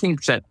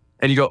 17%.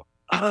 And you go,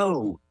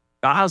 oh,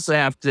 I also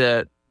have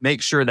to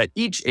make sure that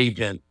each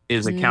agent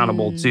is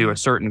accountable to a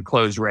certain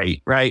close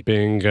rate, right?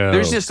 Bingo.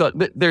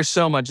 There's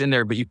so much in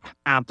there, but you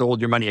have to hold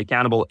your money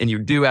accountable, and you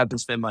do have to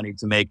spend money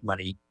to make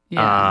money.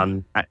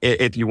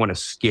 If you want to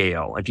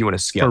scale,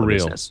 the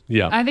business.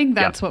 Yeah. I think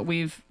that's what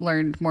we've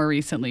learned more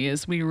recently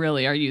is we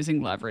really are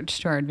using leverage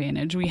to our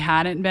advantage. We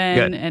hadn't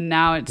been, and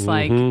now it's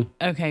like,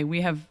 okay,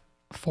 we have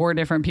 4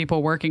 different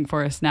people working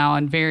for us now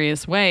in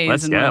various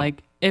ways. We're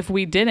like, if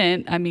we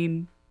didn't, I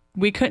mean,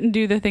 we couldn't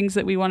do the things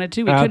that we wanted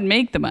to. We couldn't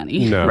make the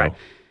money. No. Right.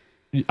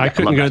 I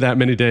couldn't go that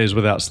many days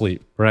without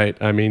sleep, right?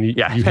 I mean,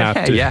 you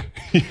have to,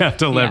 you have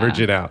to leverage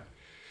it out.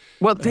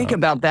 Well, think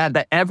about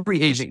that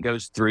every agent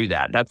goes through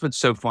that. That's what's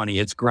so funny.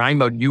 It's grind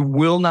mode. You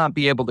will not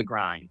be able to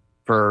grind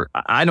for,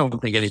 I don't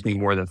think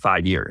anything more than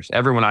 5 years.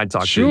 Everyone I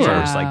talk to is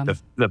like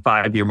the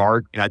 5-year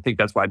mark. And I think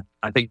that's why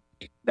I think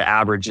the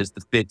average is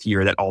the 5th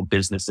year that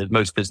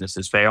most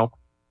businesses fail.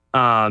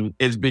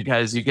 Is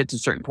because you get to a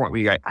certain point where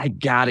you go, I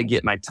got to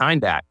get my time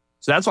back.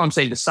 So that's why I'm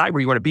saying decide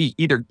where you want to be.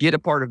 Either get a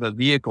part of a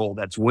vehicle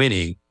that's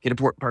winning, get a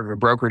part of a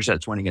brokerage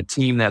that's winning, a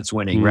team that's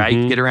winning,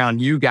 right? Get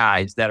around you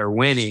guys that are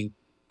winning,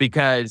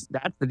 because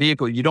that's the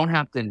vehicle. You don't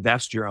have to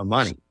invest your own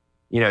money.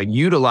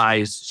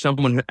 Utilize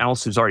someone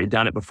else who's already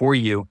done it before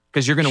you,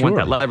 because you're going to want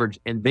that leverage.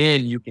 And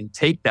then you can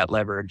take that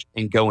leverage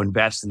and go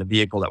invest in the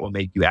vehicle that will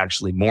make you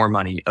actually more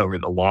money over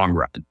the long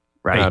run,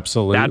 right?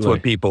 Absolutely. That's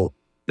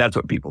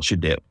what people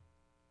should do.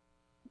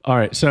 All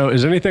right. So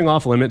is anything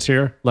off limits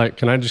here? Like,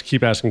 can I just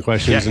keep asking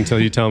questions until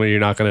you tell me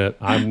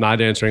I'm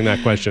not answering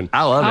that question?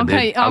 I love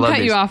it. I'll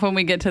cut you off when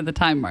we get to the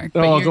time mark.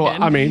 Oh, cool.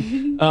 I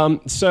mean,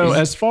 so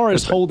as far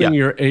as holding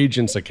your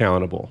agents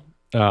accountable,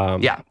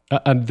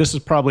 and this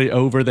is probably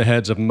over the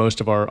heads of most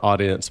of our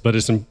audience, but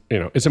it's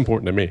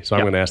important to me. So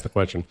I'm going to ask the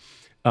question.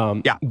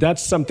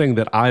 That's something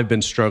that I've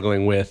been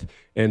struggling with,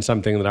 and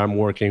something that I'm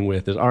working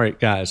with is, all right,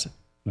 guys,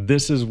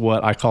 this is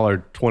what I call our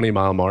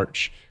 20-mile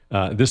march.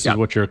 This is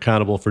what you're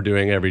accountable for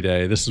doing every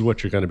day. This is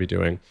what you're going to be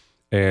doing.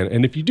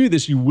 And if you do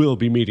this, you will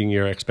be meeting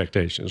your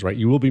expectations, right?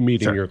 You will be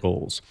meeting your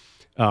goals.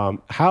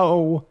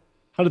 How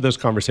did those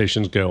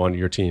conversations go on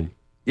your team?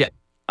 Yeah.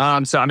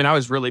 So, I mean, I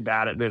was really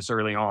bad at this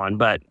early on,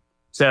 but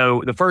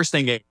so the first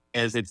thing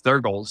is it's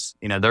their goals,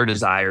 their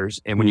desires.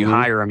 And when you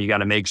hire them, you got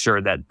to make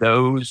sure that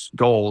those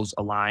goals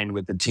align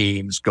with the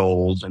team's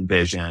goals and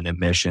vision and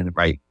mission,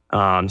 right?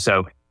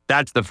 So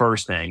that's the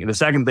first thing. And the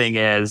second thing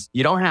is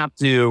you don't have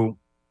to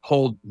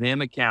hold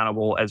them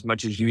accountable as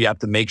much as you have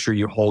to make sure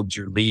you hold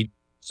your leads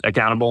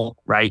accountable,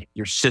 right?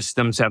 Your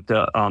systems have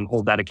to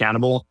hold that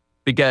accountable,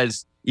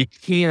 because you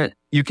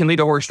can lead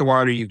a horse to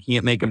water. You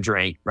can't make them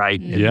drink, right?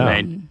 Yeah.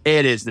 And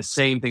it is the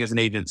same thing as an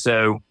agent.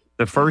 So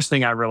the first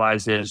thing I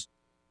realized is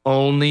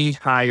only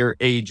hire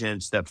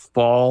agents that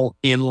fall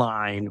in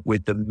line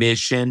with the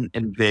mission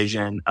and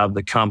vision of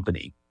the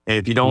company. And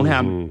if you don't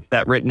have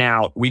that written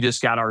out, we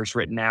just got ours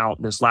written out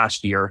this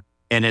last year,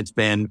 and it's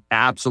been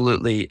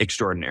absolutely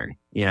extraordinary.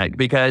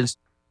 Because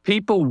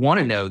people want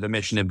to know the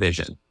mission and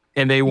vision,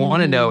 and they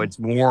want to know it's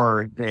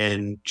more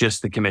than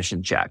just the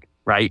commission check,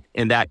 right?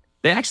 And that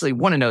they actually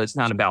want to know it's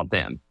not about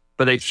them,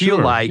 but they feel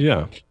like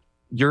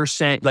you're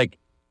saying, like,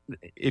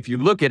 if you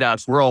look at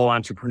us, we're all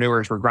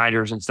entrepreneurs, we're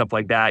grinders and stuff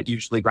like that.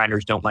 Usually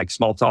grinders don't like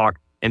small talk.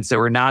 And so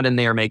we're not in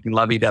there making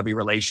lovey-dovey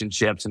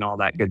relationships and all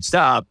that good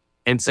stuff.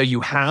 And so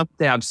you have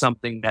to have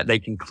something that they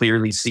can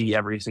clearly see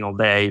every single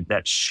day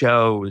that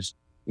shows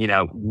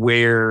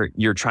where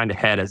you're trying to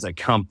head as a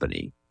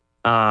company.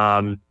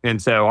 And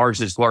so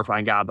ours is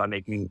glorifying God by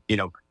making,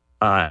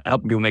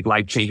 helping people make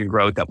life-changing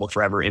growth that will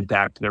forever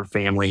impact their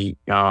family,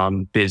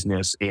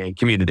 business, and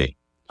community.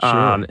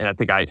 And I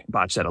think I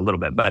botched that a little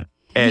bit, but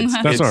it's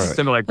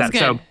similar like that.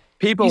 So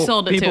people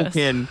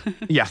can,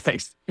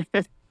 thanks.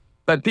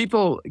 But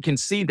people can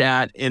see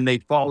that and they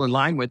fall in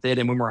line with it.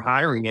 And when we're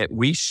hiring it,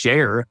 we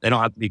share. They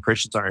don't have to be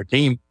Christians on our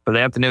team, but they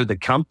have to know the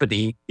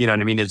company,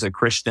 is a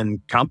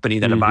Christian company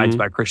that abides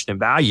by Christian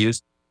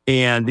values.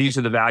 And these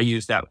are the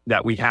values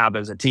that we have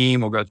as a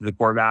team. We'll go through the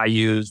core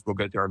values. We'll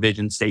go through our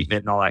vision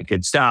statement and all that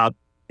good stuff.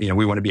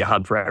 We want to be a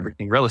hub for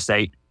everything real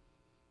estate.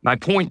 My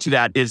point to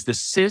that is the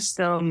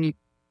system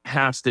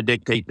has to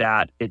dictate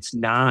that. It's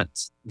not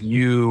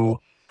you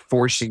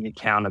forcing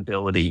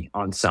accountability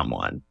on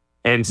someone.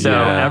 And so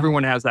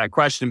everyone has that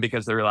question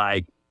because they're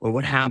like, well,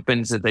 what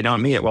happens if they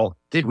don't meet it? Well,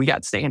 dude, we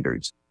got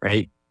standards,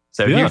 right?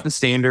 So here's the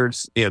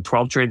standards,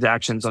 12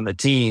 transactions on the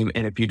team.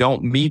 And if you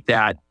don't meet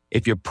that,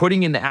 if you're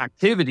putting in the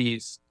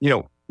activities,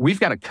 we've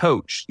got a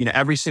coach,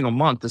 every single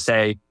month to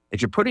say,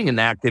 if you're putting in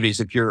the activities,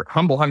 if you're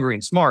humble, hungry,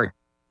 and smart,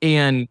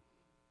 and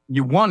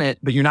you want it,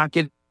 but you're not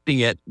getting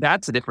it,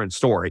 that's a different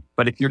story.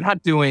 But if you're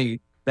not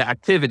doing the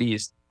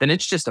activities, then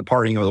it's just a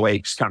parting of the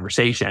ways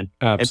conversation.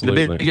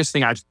 Absolutely. And the biggest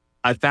thing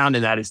I've found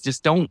in that is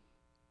just don't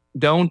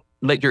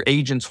let your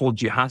agents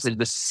hold you hostage.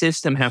 The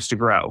system has to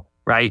grow,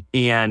 right?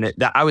 And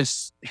I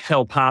was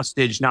held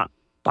hostage not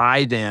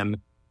by them.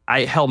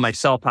 I held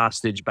myself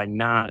hostage by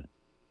not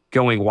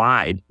going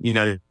wide,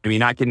 not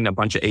getting a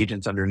bunch of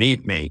agents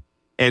underneath me.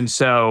 And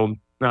so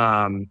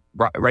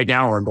right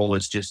now our goal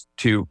is just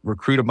to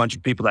recruit a bunch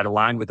of people that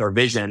align with our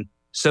vision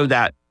so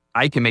that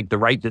I can make the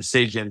right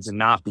decisions and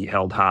not be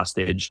held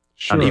hostage,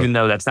 even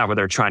though that's not what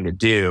they're trying to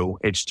do.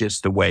 It's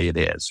just the way it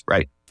is,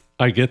 right?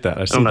 I get that.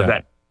 I see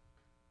that.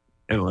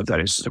 I don't know if that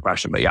is the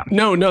question, but yeah.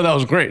 No, that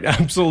was great.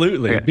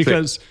 Absolutely. Okay,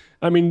 because,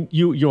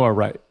 you are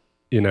right.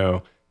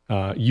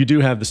 You do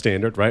have the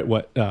standard, right?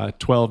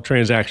 12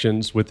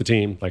 transactions with the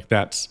team, like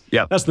that's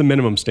the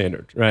minimum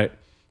standard, right?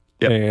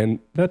 Yep. And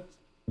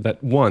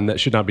that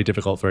should not be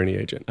difficult for any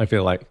agent, I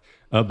feel like.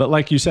 But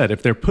like you said,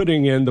 if they're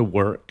putting in the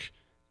work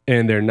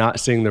and they're not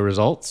seeing the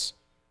results,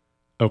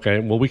 okay,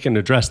 well, we can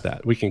address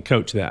that. We can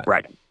coach that.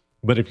 Right.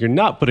 But if you're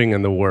not putting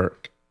in the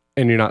work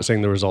and you're not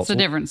seeing the results, it's a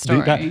different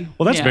story.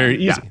 That's very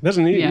easy. Yeah. That's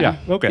an easy,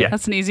 okay. Yeah.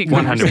 That's an easy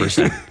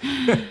conversation.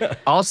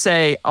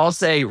 100%. I'll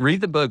say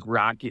read the book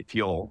Rocket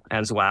Fuel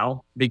as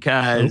well,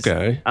 because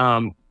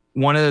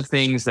one of the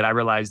things that I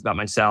realized about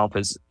myself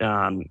is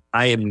I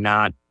am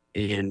not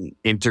an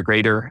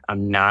integrator.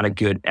 I'm not a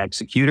good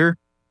executor.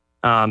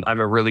 I'm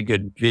a really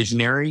good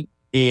visionary.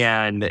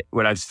 And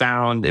what I've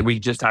found, we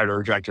just hired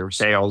our director of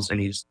sales, and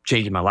he's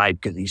changing my life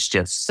because he's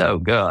just so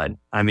good.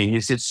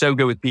 He's just so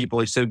good with people.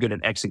 He's so good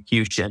at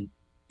execution.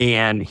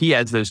 And he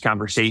has those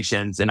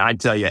conversations. And I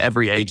tell you,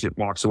 every agent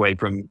walks away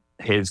from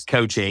his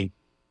coaching,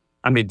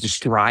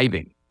 just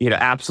thriving,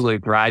 absolutely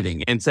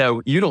thriving. And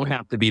so you don't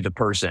have to be the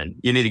person.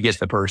 You need to get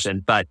the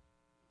person. But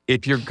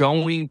if you're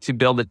going to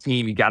build a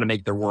team, you got to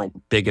make their world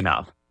big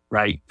enough,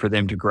 right, for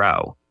them to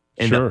grow.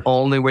 And the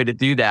only way to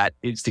do that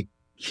is to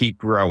keep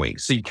growing.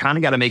 So you kind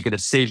of got to make a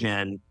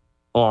decision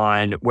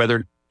on whether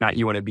or not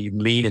you want to be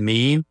lean and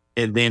mean.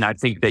 And then I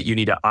think that you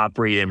need to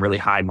operate in really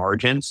high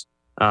margins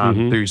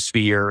through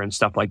Sphere and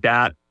stuff like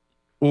that.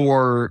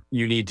 Or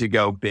you need to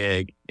go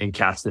big and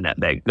cast the net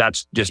big.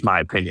 That's just my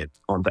opinion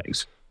on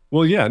things.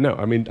 Well, yeah, no,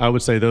 I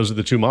would say those are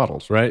the two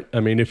models, right?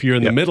 If you're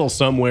in the middle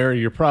somewhere,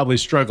 you're probably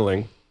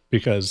struggling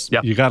because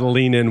you got to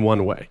lean in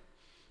one way.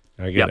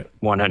 I get it.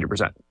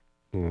 100%.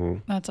 Mm-hmm.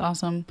 That's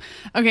awesome.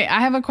 Okay,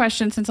 I have a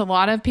question. Since a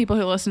lot of people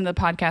who listen to the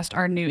podcast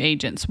are new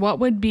agents, what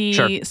would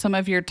be some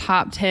of your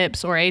top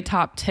tips or a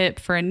top tip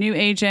for a new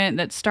agent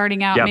that's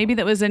starting out, maybe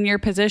that was in your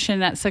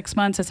position at 6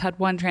 months, has had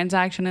one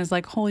transaction, is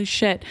like, holy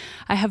shit,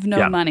 I have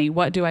no money.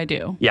 What do I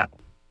do? Yeah.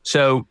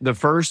 So the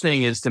first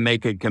thing is to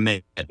make a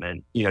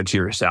commitment, to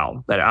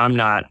yourself that I'm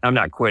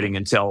not quitting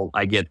until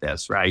I get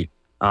this, right?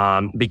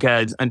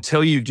 Because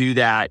until you do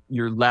that,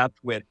 you're left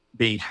with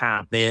being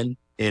half in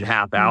and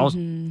half out.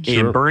 Mm-hmm.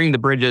 And burning the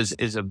bridges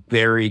is a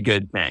very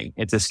good thing.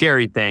 It's a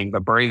scary thing,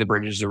 but burning the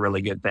bridges is a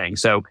really good thing.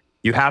 So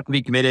you have to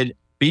be committed.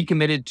 Be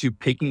committed to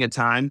picking a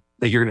time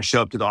that you're going to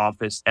show up to the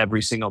office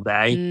every single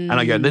day. And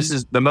I go, this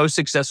is the most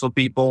successful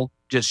people,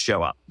 just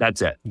show up.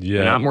 That's it. Yeah.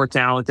 You're not more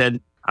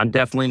talented. I'm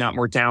definitely not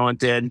more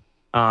talented.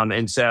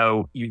 And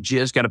so you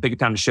just got to pick a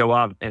time to show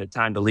up and a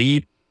time to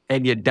leave.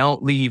 And you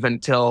don't leave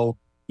until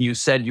you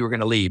said you were going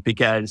to leave,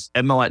 because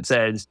Ed Millett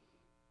says,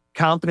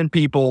 confident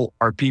people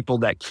are people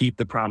that keep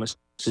the promises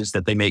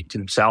that they make to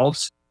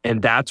themselves. And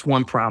that's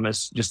one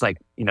promise, just like,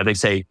 they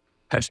say,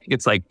 I think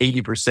it's like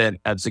 80%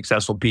 of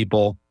successful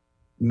people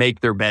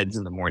make their beds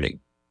in the morning.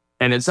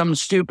 And it's something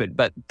stupid,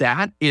 but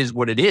that is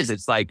what it is.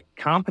 It's like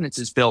confidence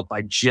is built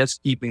by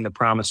just keeping the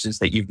promises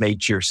that you've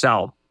made to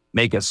yourself.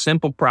 Make a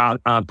simple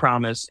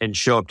promise and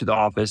show up to the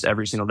office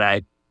every single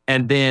day.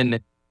 And then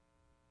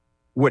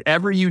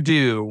whatever you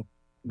do,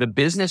 the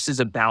business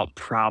is about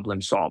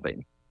problem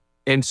solving.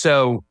 And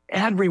so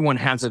everyone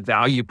has a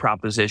value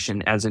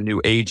proposition as a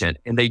new agent,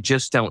 and they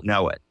just don't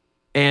know it.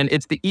 And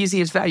it's the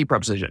easiest value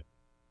proposition.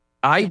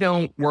 I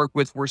don't work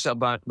with for sale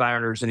by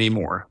owners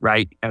anymore,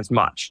 right? As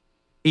much.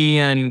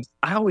 And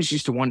I always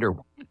used to wonder,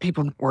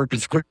 people that work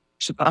with for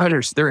sale by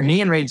owners, their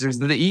hand raisers,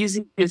 they're the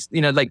easiest,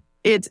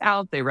 it's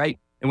out there, right?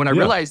 And when I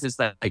realized this,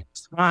 that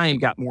time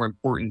got more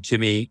important to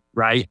me,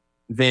 right,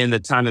 than the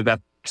time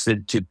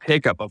invested to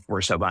pick up a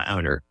for sale by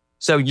owner.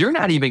 So you're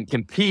not even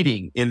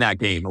competing in that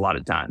game a lot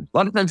of times. A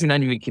lot of times you're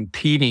not even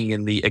competing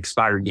in the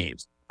expired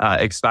games.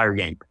 expire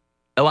game.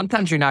 A lot of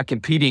times you're not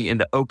competing in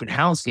the open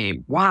house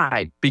game.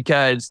 Why?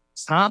 Because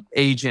top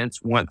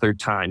agents want their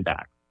time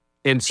back.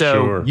 And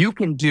so you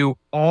can do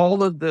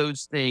all of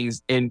those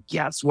things. And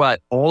guess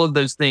what? All of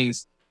those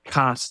things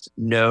cost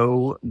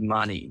no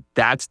money.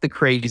 That's the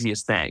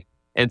craziest thing.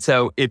 And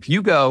so if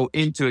you go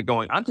into it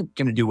going, I'm just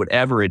going to do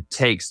whatever it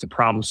takes to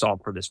problem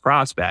solve for this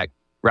prospect,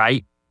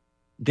 right?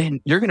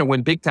 Then you're going to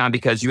win big time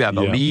because you have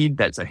a lead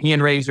that's a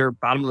hand raiser,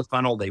 bottom of the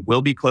funnel. They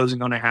will be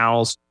closing on a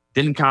house.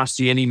 Didn't cost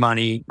you any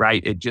money,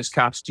 right? It just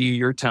cost you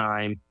your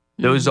time.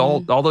 Those all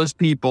those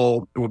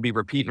people will be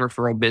repeat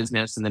referral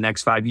business in the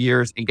next 5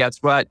 years. And guess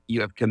what?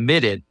 You have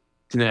committed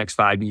to the next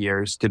 5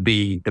 years to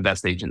be the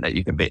best agent that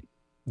you can be.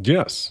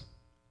 Yes.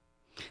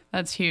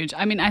 That's huge.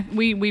 I mean,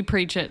 we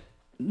preach it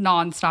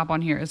nonstop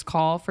on here is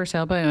call for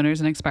sale by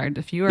owners and expired.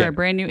 If you are a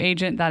brand new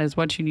agent, that is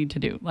what you need to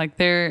do. Like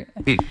there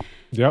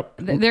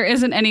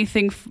isn't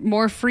anything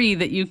more free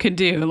that you could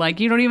do. Like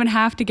you don't even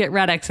have to get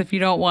Redex if you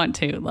don't want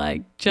to.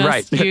 Like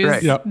just use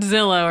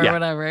Zillow or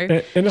whatever.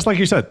 And it's like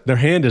you said, their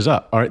hand is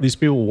up. All right, these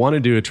people want to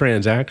do a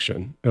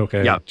transaction.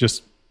 Okay,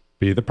 just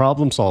be the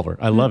problem solver.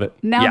 I love it.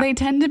 Now they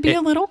tend to be a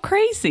little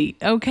crazy.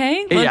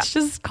 Okay, let's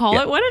just call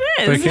it what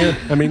it is. They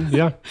can. I mean,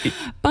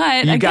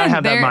 but you again, gotta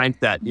have that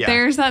mindset. Yeah.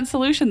 There's that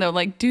solution though.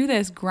 Like do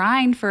this,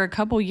 grind for a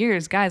couple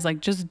years, guys. Like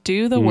just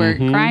do the work,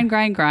 grind.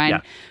 Yeah.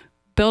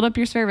 Build up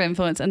your sphere of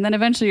influence, and then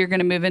eventually you're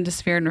going to move into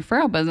sphere and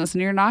referral business,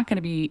 and you're not going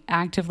to be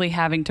actively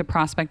having to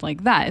prospect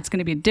like that. It's going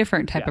to be a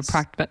different type of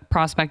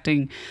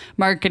prospecting,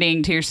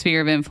 marketing to your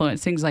sphere of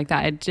influence, things like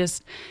that. It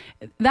just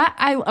that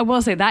I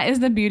will say that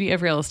is the beauty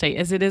of real estate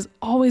is it is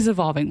always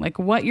evolving. Like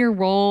what your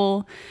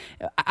role.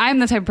 I'm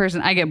the type of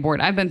person I get bored.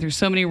 I've been through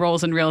so many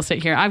roles in real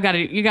estate here.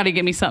 You got to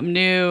give me something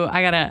new.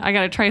 I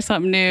gotta try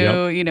something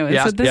new. You know.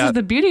 So this is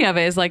the beauty of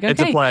it. Is like okay,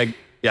 it's a plague.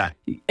 Yeah.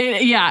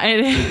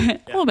 A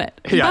little bit.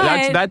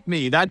 Yeah, that's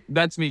me.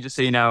 That's me, just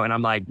so you know. And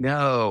I'm like,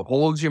 no,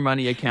 hold your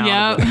money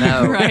accountable.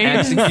 No,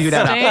 execute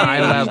at a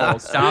high level.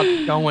 Stop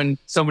going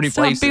so many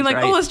places. Stop being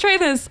like, let's try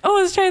this.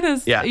 Let's try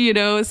this. Yeah. You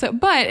know, so,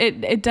 but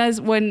it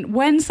does,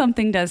 when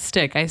something does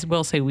stick, I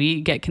will say we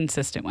get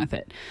consistent with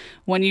it.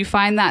 When you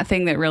find that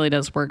thing that really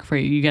does work for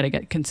you, you got to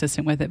get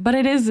consistent with it. But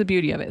it is the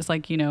beauty of it. It's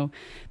like, you know,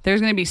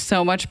 there's going to be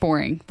so much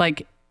boring,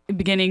 like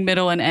beginning,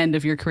 middle, and end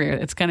of your career.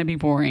 It's going to be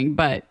boring,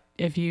 but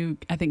if you,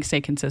 I think, stay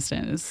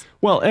consistent is...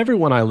 Well,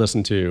 everyone I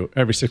listen to,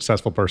 every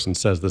successful person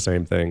says the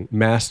same thing.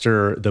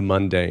 Master the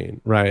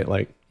mundane, right?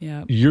 Like,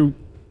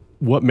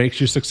 what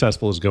makes you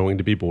successful is going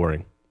to be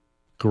boring.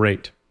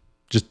 Great.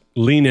 Just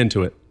lean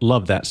into it.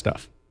 Love that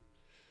stuff.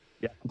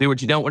 Yeah. Do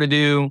what you don't want to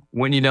do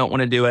when you don't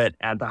want to do it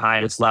at the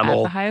highest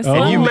level. At the highest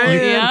level.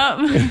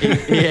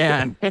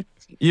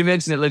 You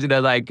mentioned it, Lizzie,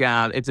 that like,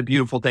 it's a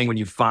beautiful thing when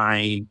you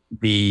find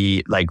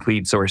the like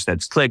lead source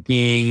that's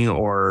clicking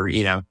or,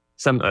 you know,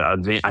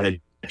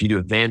 if you do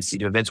events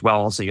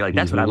well. So you're like,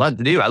 that's what I love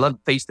to do. I love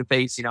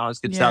face-to-face, you know, all this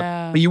good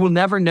stuff. But you will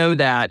never know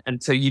that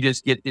until you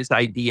just get this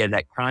idea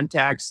that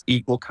contacts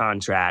equal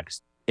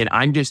contracts. And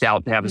I'm just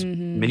out to have as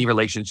many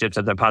relationships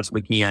as I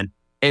possibly can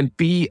and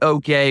be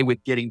okay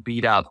with getting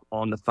beat up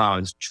on the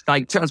phones.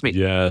 Like, trust me.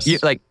 Yes.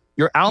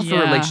 Your alpha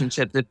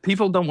relationship, if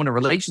people don't want a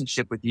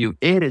relationship with you,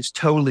 it is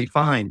totally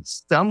fine.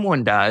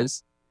 Someone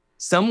does.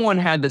 Someone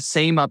had the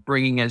same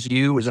upbringing as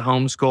you, as a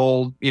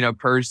homeschooled, you know,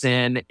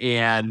 person,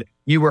 and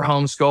you were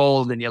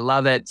homeschooled and you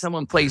love it.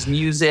 Someone plays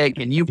music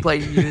and you play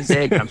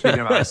music. I'm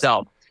speaking about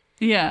myself.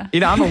 Yeah. You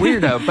know, I'm a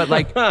weirdo, but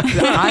like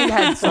I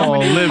had so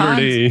many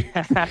Liberty.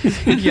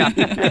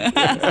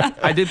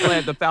 I did play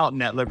at the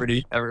fountain at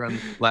Liberty. Everyone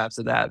laughs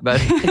at that, but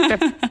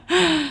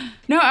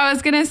no, I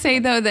was going to say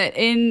though that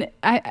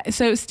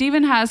so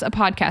Stephen has a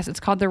podcast. It's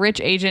called The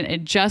Rich Agent.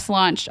 It just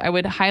launched. I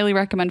would highly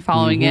recommend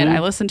following it. I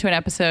listened to an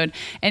episode,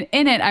 and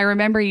in it, I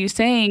remember you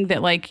saying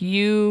that like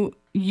you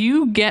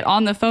get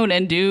on the phone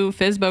and do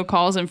FSBO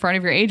calls in front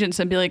of your agents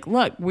and be like,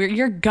 look,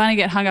 you're going to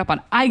get hung up on.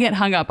 I get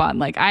hung up on.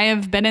 Like I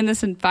have been in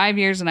this in 5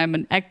 years and I'm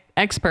an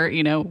expert,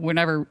 you know, we're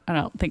never, I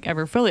don't think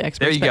ever fully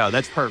experts. There you go.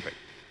 That's perfect.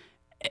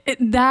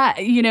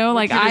 That, you know,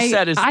 like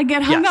I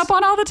get hung up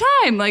on all the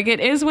time. Like it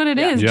is what it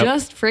is. Yep.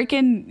 Just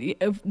freaking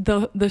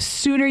the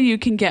sooner you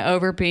can get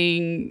over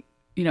being,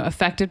 you know,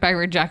 affected by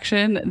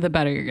rejection, the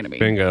better you're going to be.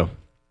 Bingo.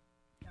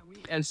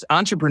 As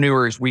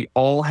entrepreneurs, we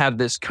all have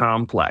this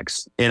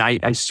complex. And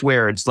I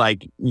swear, it's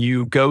like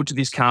you go to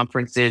these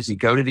conferences, you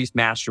go to these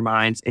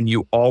masterminds, and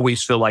you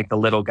always feel like the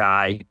little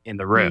guy in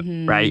the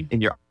room, right?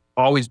 And you're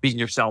always beating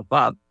yourself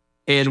up.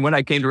 And when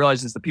I came to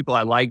realize is the people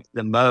I liked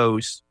the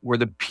most were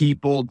the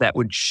people that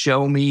would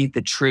show me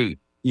the truth.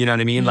 You know what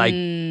I mean? Like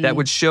that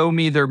would show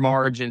me their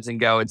margins and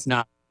go, it's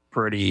not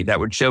pretty. That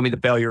would show me the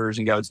failures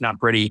and go, it's not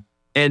pretty.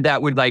 And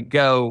that would like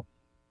go,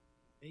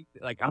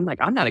 I'm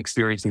not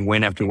experiencing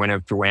win after win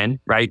after win,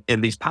 right?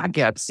 And these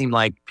podcasts seem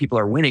like people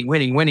are winning.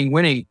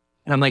 And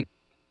I'm like,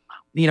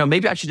 you know,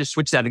 maybe I should just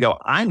switch that and go,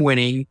 I'm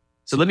winning.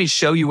 So let me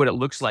show you what it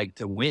looks like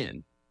to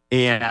win.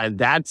 And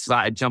that's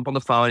why I jump on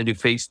the phone and do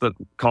Facebook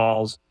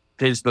calls,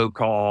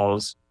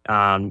 you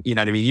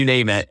know what I mean? You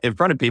name it in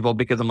front of people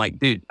because I'm like,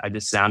 dude, I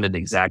just sounded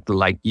exactly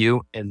like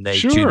you. And they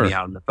chewed me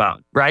out on the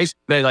phone, right?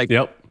 They're like,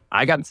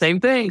 I got the same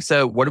thing.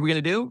 So what are we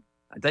going to do?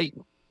 I tell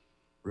you,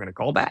 we're going to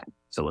call back.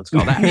 So let's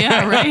call back.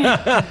 Yeah,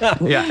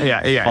 right.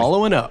 Yeah.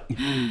 Following up.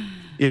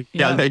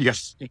 Yeah, there you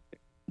go.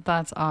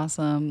 That's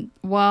awesome.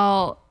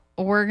 Well,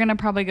 we're going to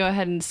probably go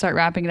ahead and start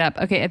wrapping it up.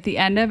 Okay, at the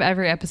end of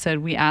every episode,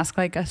 we ask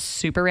like a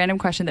super random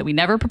question that we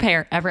never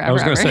prepare, ever. I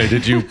was going to say,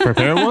 did you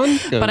prepare one?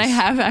 But I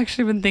have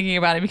actually been thinking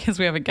about it because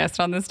we have a guest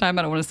on this time.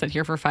 I don't want to sit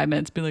here for 5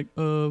 minutes and be like,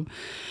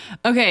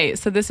 Okay,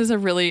 so this is a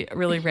really,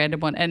 really random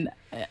one. And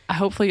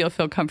hopefully you'll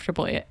feel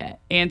comfortable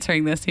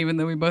answering this, even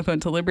though we both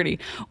went to Liberty.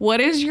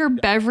 What is your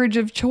beverage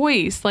of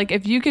choice? Like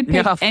if you could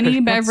pick any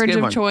beverage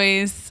of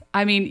choice,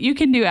 I mean, you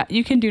can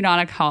do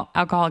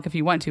non-alcoholic if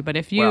you want to, but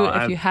if you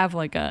have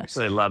like a...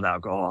 Actually, I love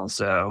alcohol,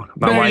 so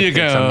my there wife you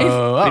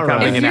go.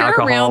 becoming an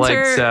alcoholic.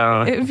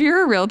 If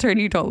you're a realtor and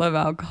you don't love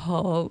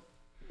alcohol,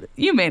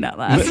 you may not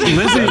last.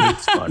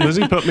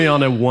 Lizzie put me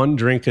on a 1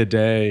 drink a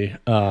day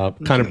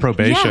kind of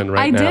probation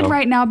right now. I did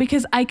right now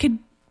because I could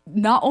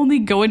not only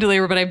go into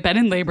labor, but I've been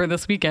in labor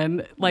this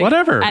weekend, like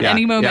whatever at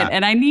any moment.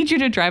 And I need you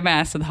to drive my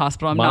ass to the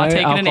hospital. I'm not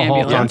taking an ambulance. My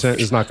alcohol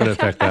content is not going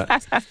to affect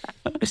that.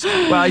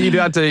 Well, you do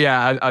have to.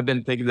 Yeah, I've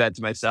been thinking that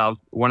to myself.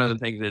 One of the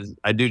things is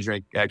I do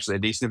drink actually a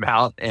decent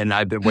amount, and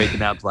I've been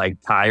waking up like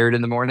tired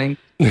in the morning.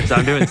 So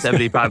I'm doing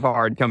 75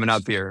 hard coming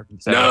up here.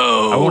 So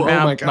I won't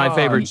have my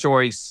favorite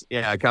choice.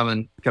 Yeah,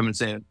 coming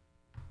soon.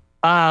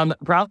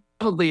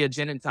 Probably a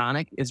gin and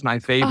tonic is my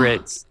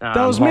favorite.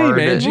 That was me,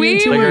 man.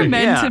 We were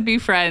meant to be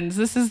friends.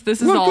 This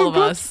is all of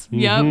us.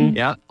 Mm-hmm.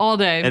 Yep. All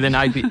day. And then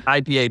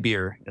IPA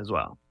beer as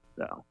well.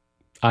 So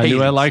I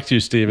knew I liked you,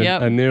 Stephen.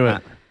 Yep. I knew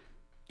it.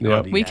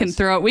 We could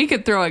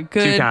throw a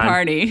good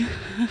party.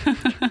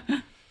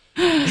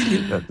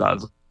 That's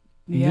awesome.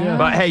 Yeah.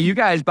 But hey, you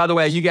guys, by the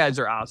way, you guys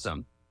are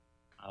awesome.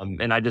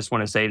 And I just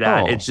want to say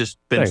that it's just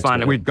been fun.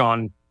 Man. We've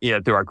gone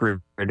through our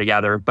career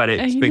together, but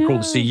it's been cool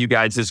to see you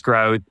guys'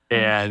 growth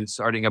and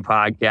starting a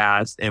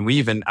podcast.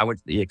 And I went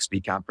to the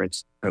EXP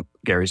conference. Hope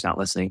Gary's not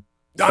listening.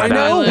 I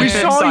know. We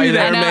saw you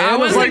there, man. I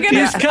wasn't going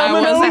to say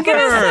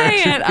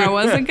it. I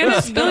wasn't going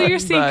to spill your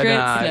secrets.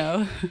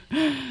 No,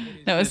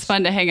 it was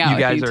fun to hang out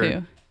with you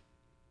too.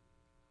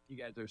 You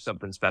guys are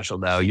something special,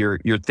 though. You're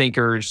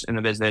thinkers in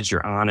the business.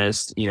 You're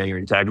honest. You're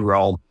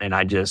integral, and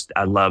I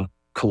love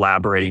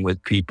collaborating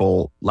with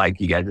people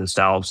like you guys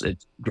yourselves.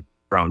 It's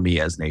grown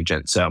me as an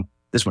agent. So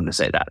just wanted to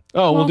say that.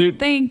 Oh, well, dude.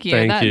 Thank you.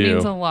 That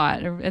means a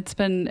lot. It's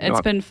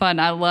been fun.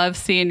 I love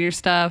seeing your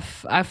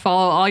stuff. I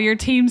follow all your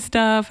team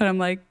stuff, and I'm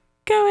like,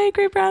 go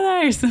Acree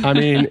Brothers. I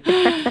mean,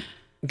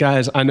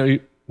 guys, I know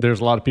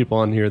there's a lot of people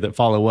on here that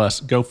follow us.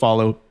 Go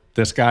follow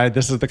this guy.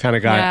 This is the kind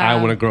of guy I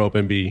want to grow up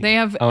and be.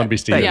 I want to be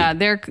Steve. Yeah,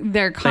 their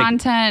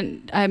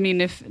content. I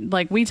mean, if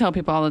like we tell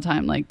people all the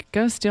time, like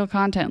go steal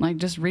content, like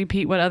just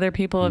repeat what other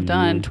people have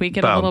done, tweak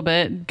it a little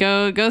bit.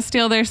 Go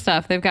steal their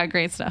stuff. They've got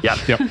great stuff. Yep.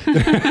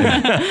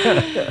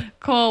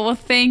 Cool. Well,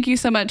 thank you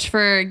so much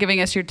for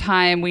giving us your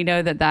time. We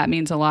know that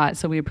means a lot,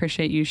 so we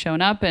appreciate you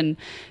showing up and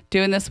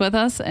doing this with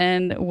us.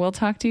 And we'll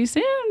talk to you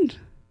soon.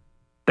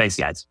 Thanks,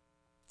 guys.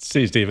 See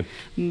you, Stephen.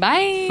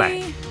 Bye.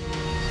 Bye.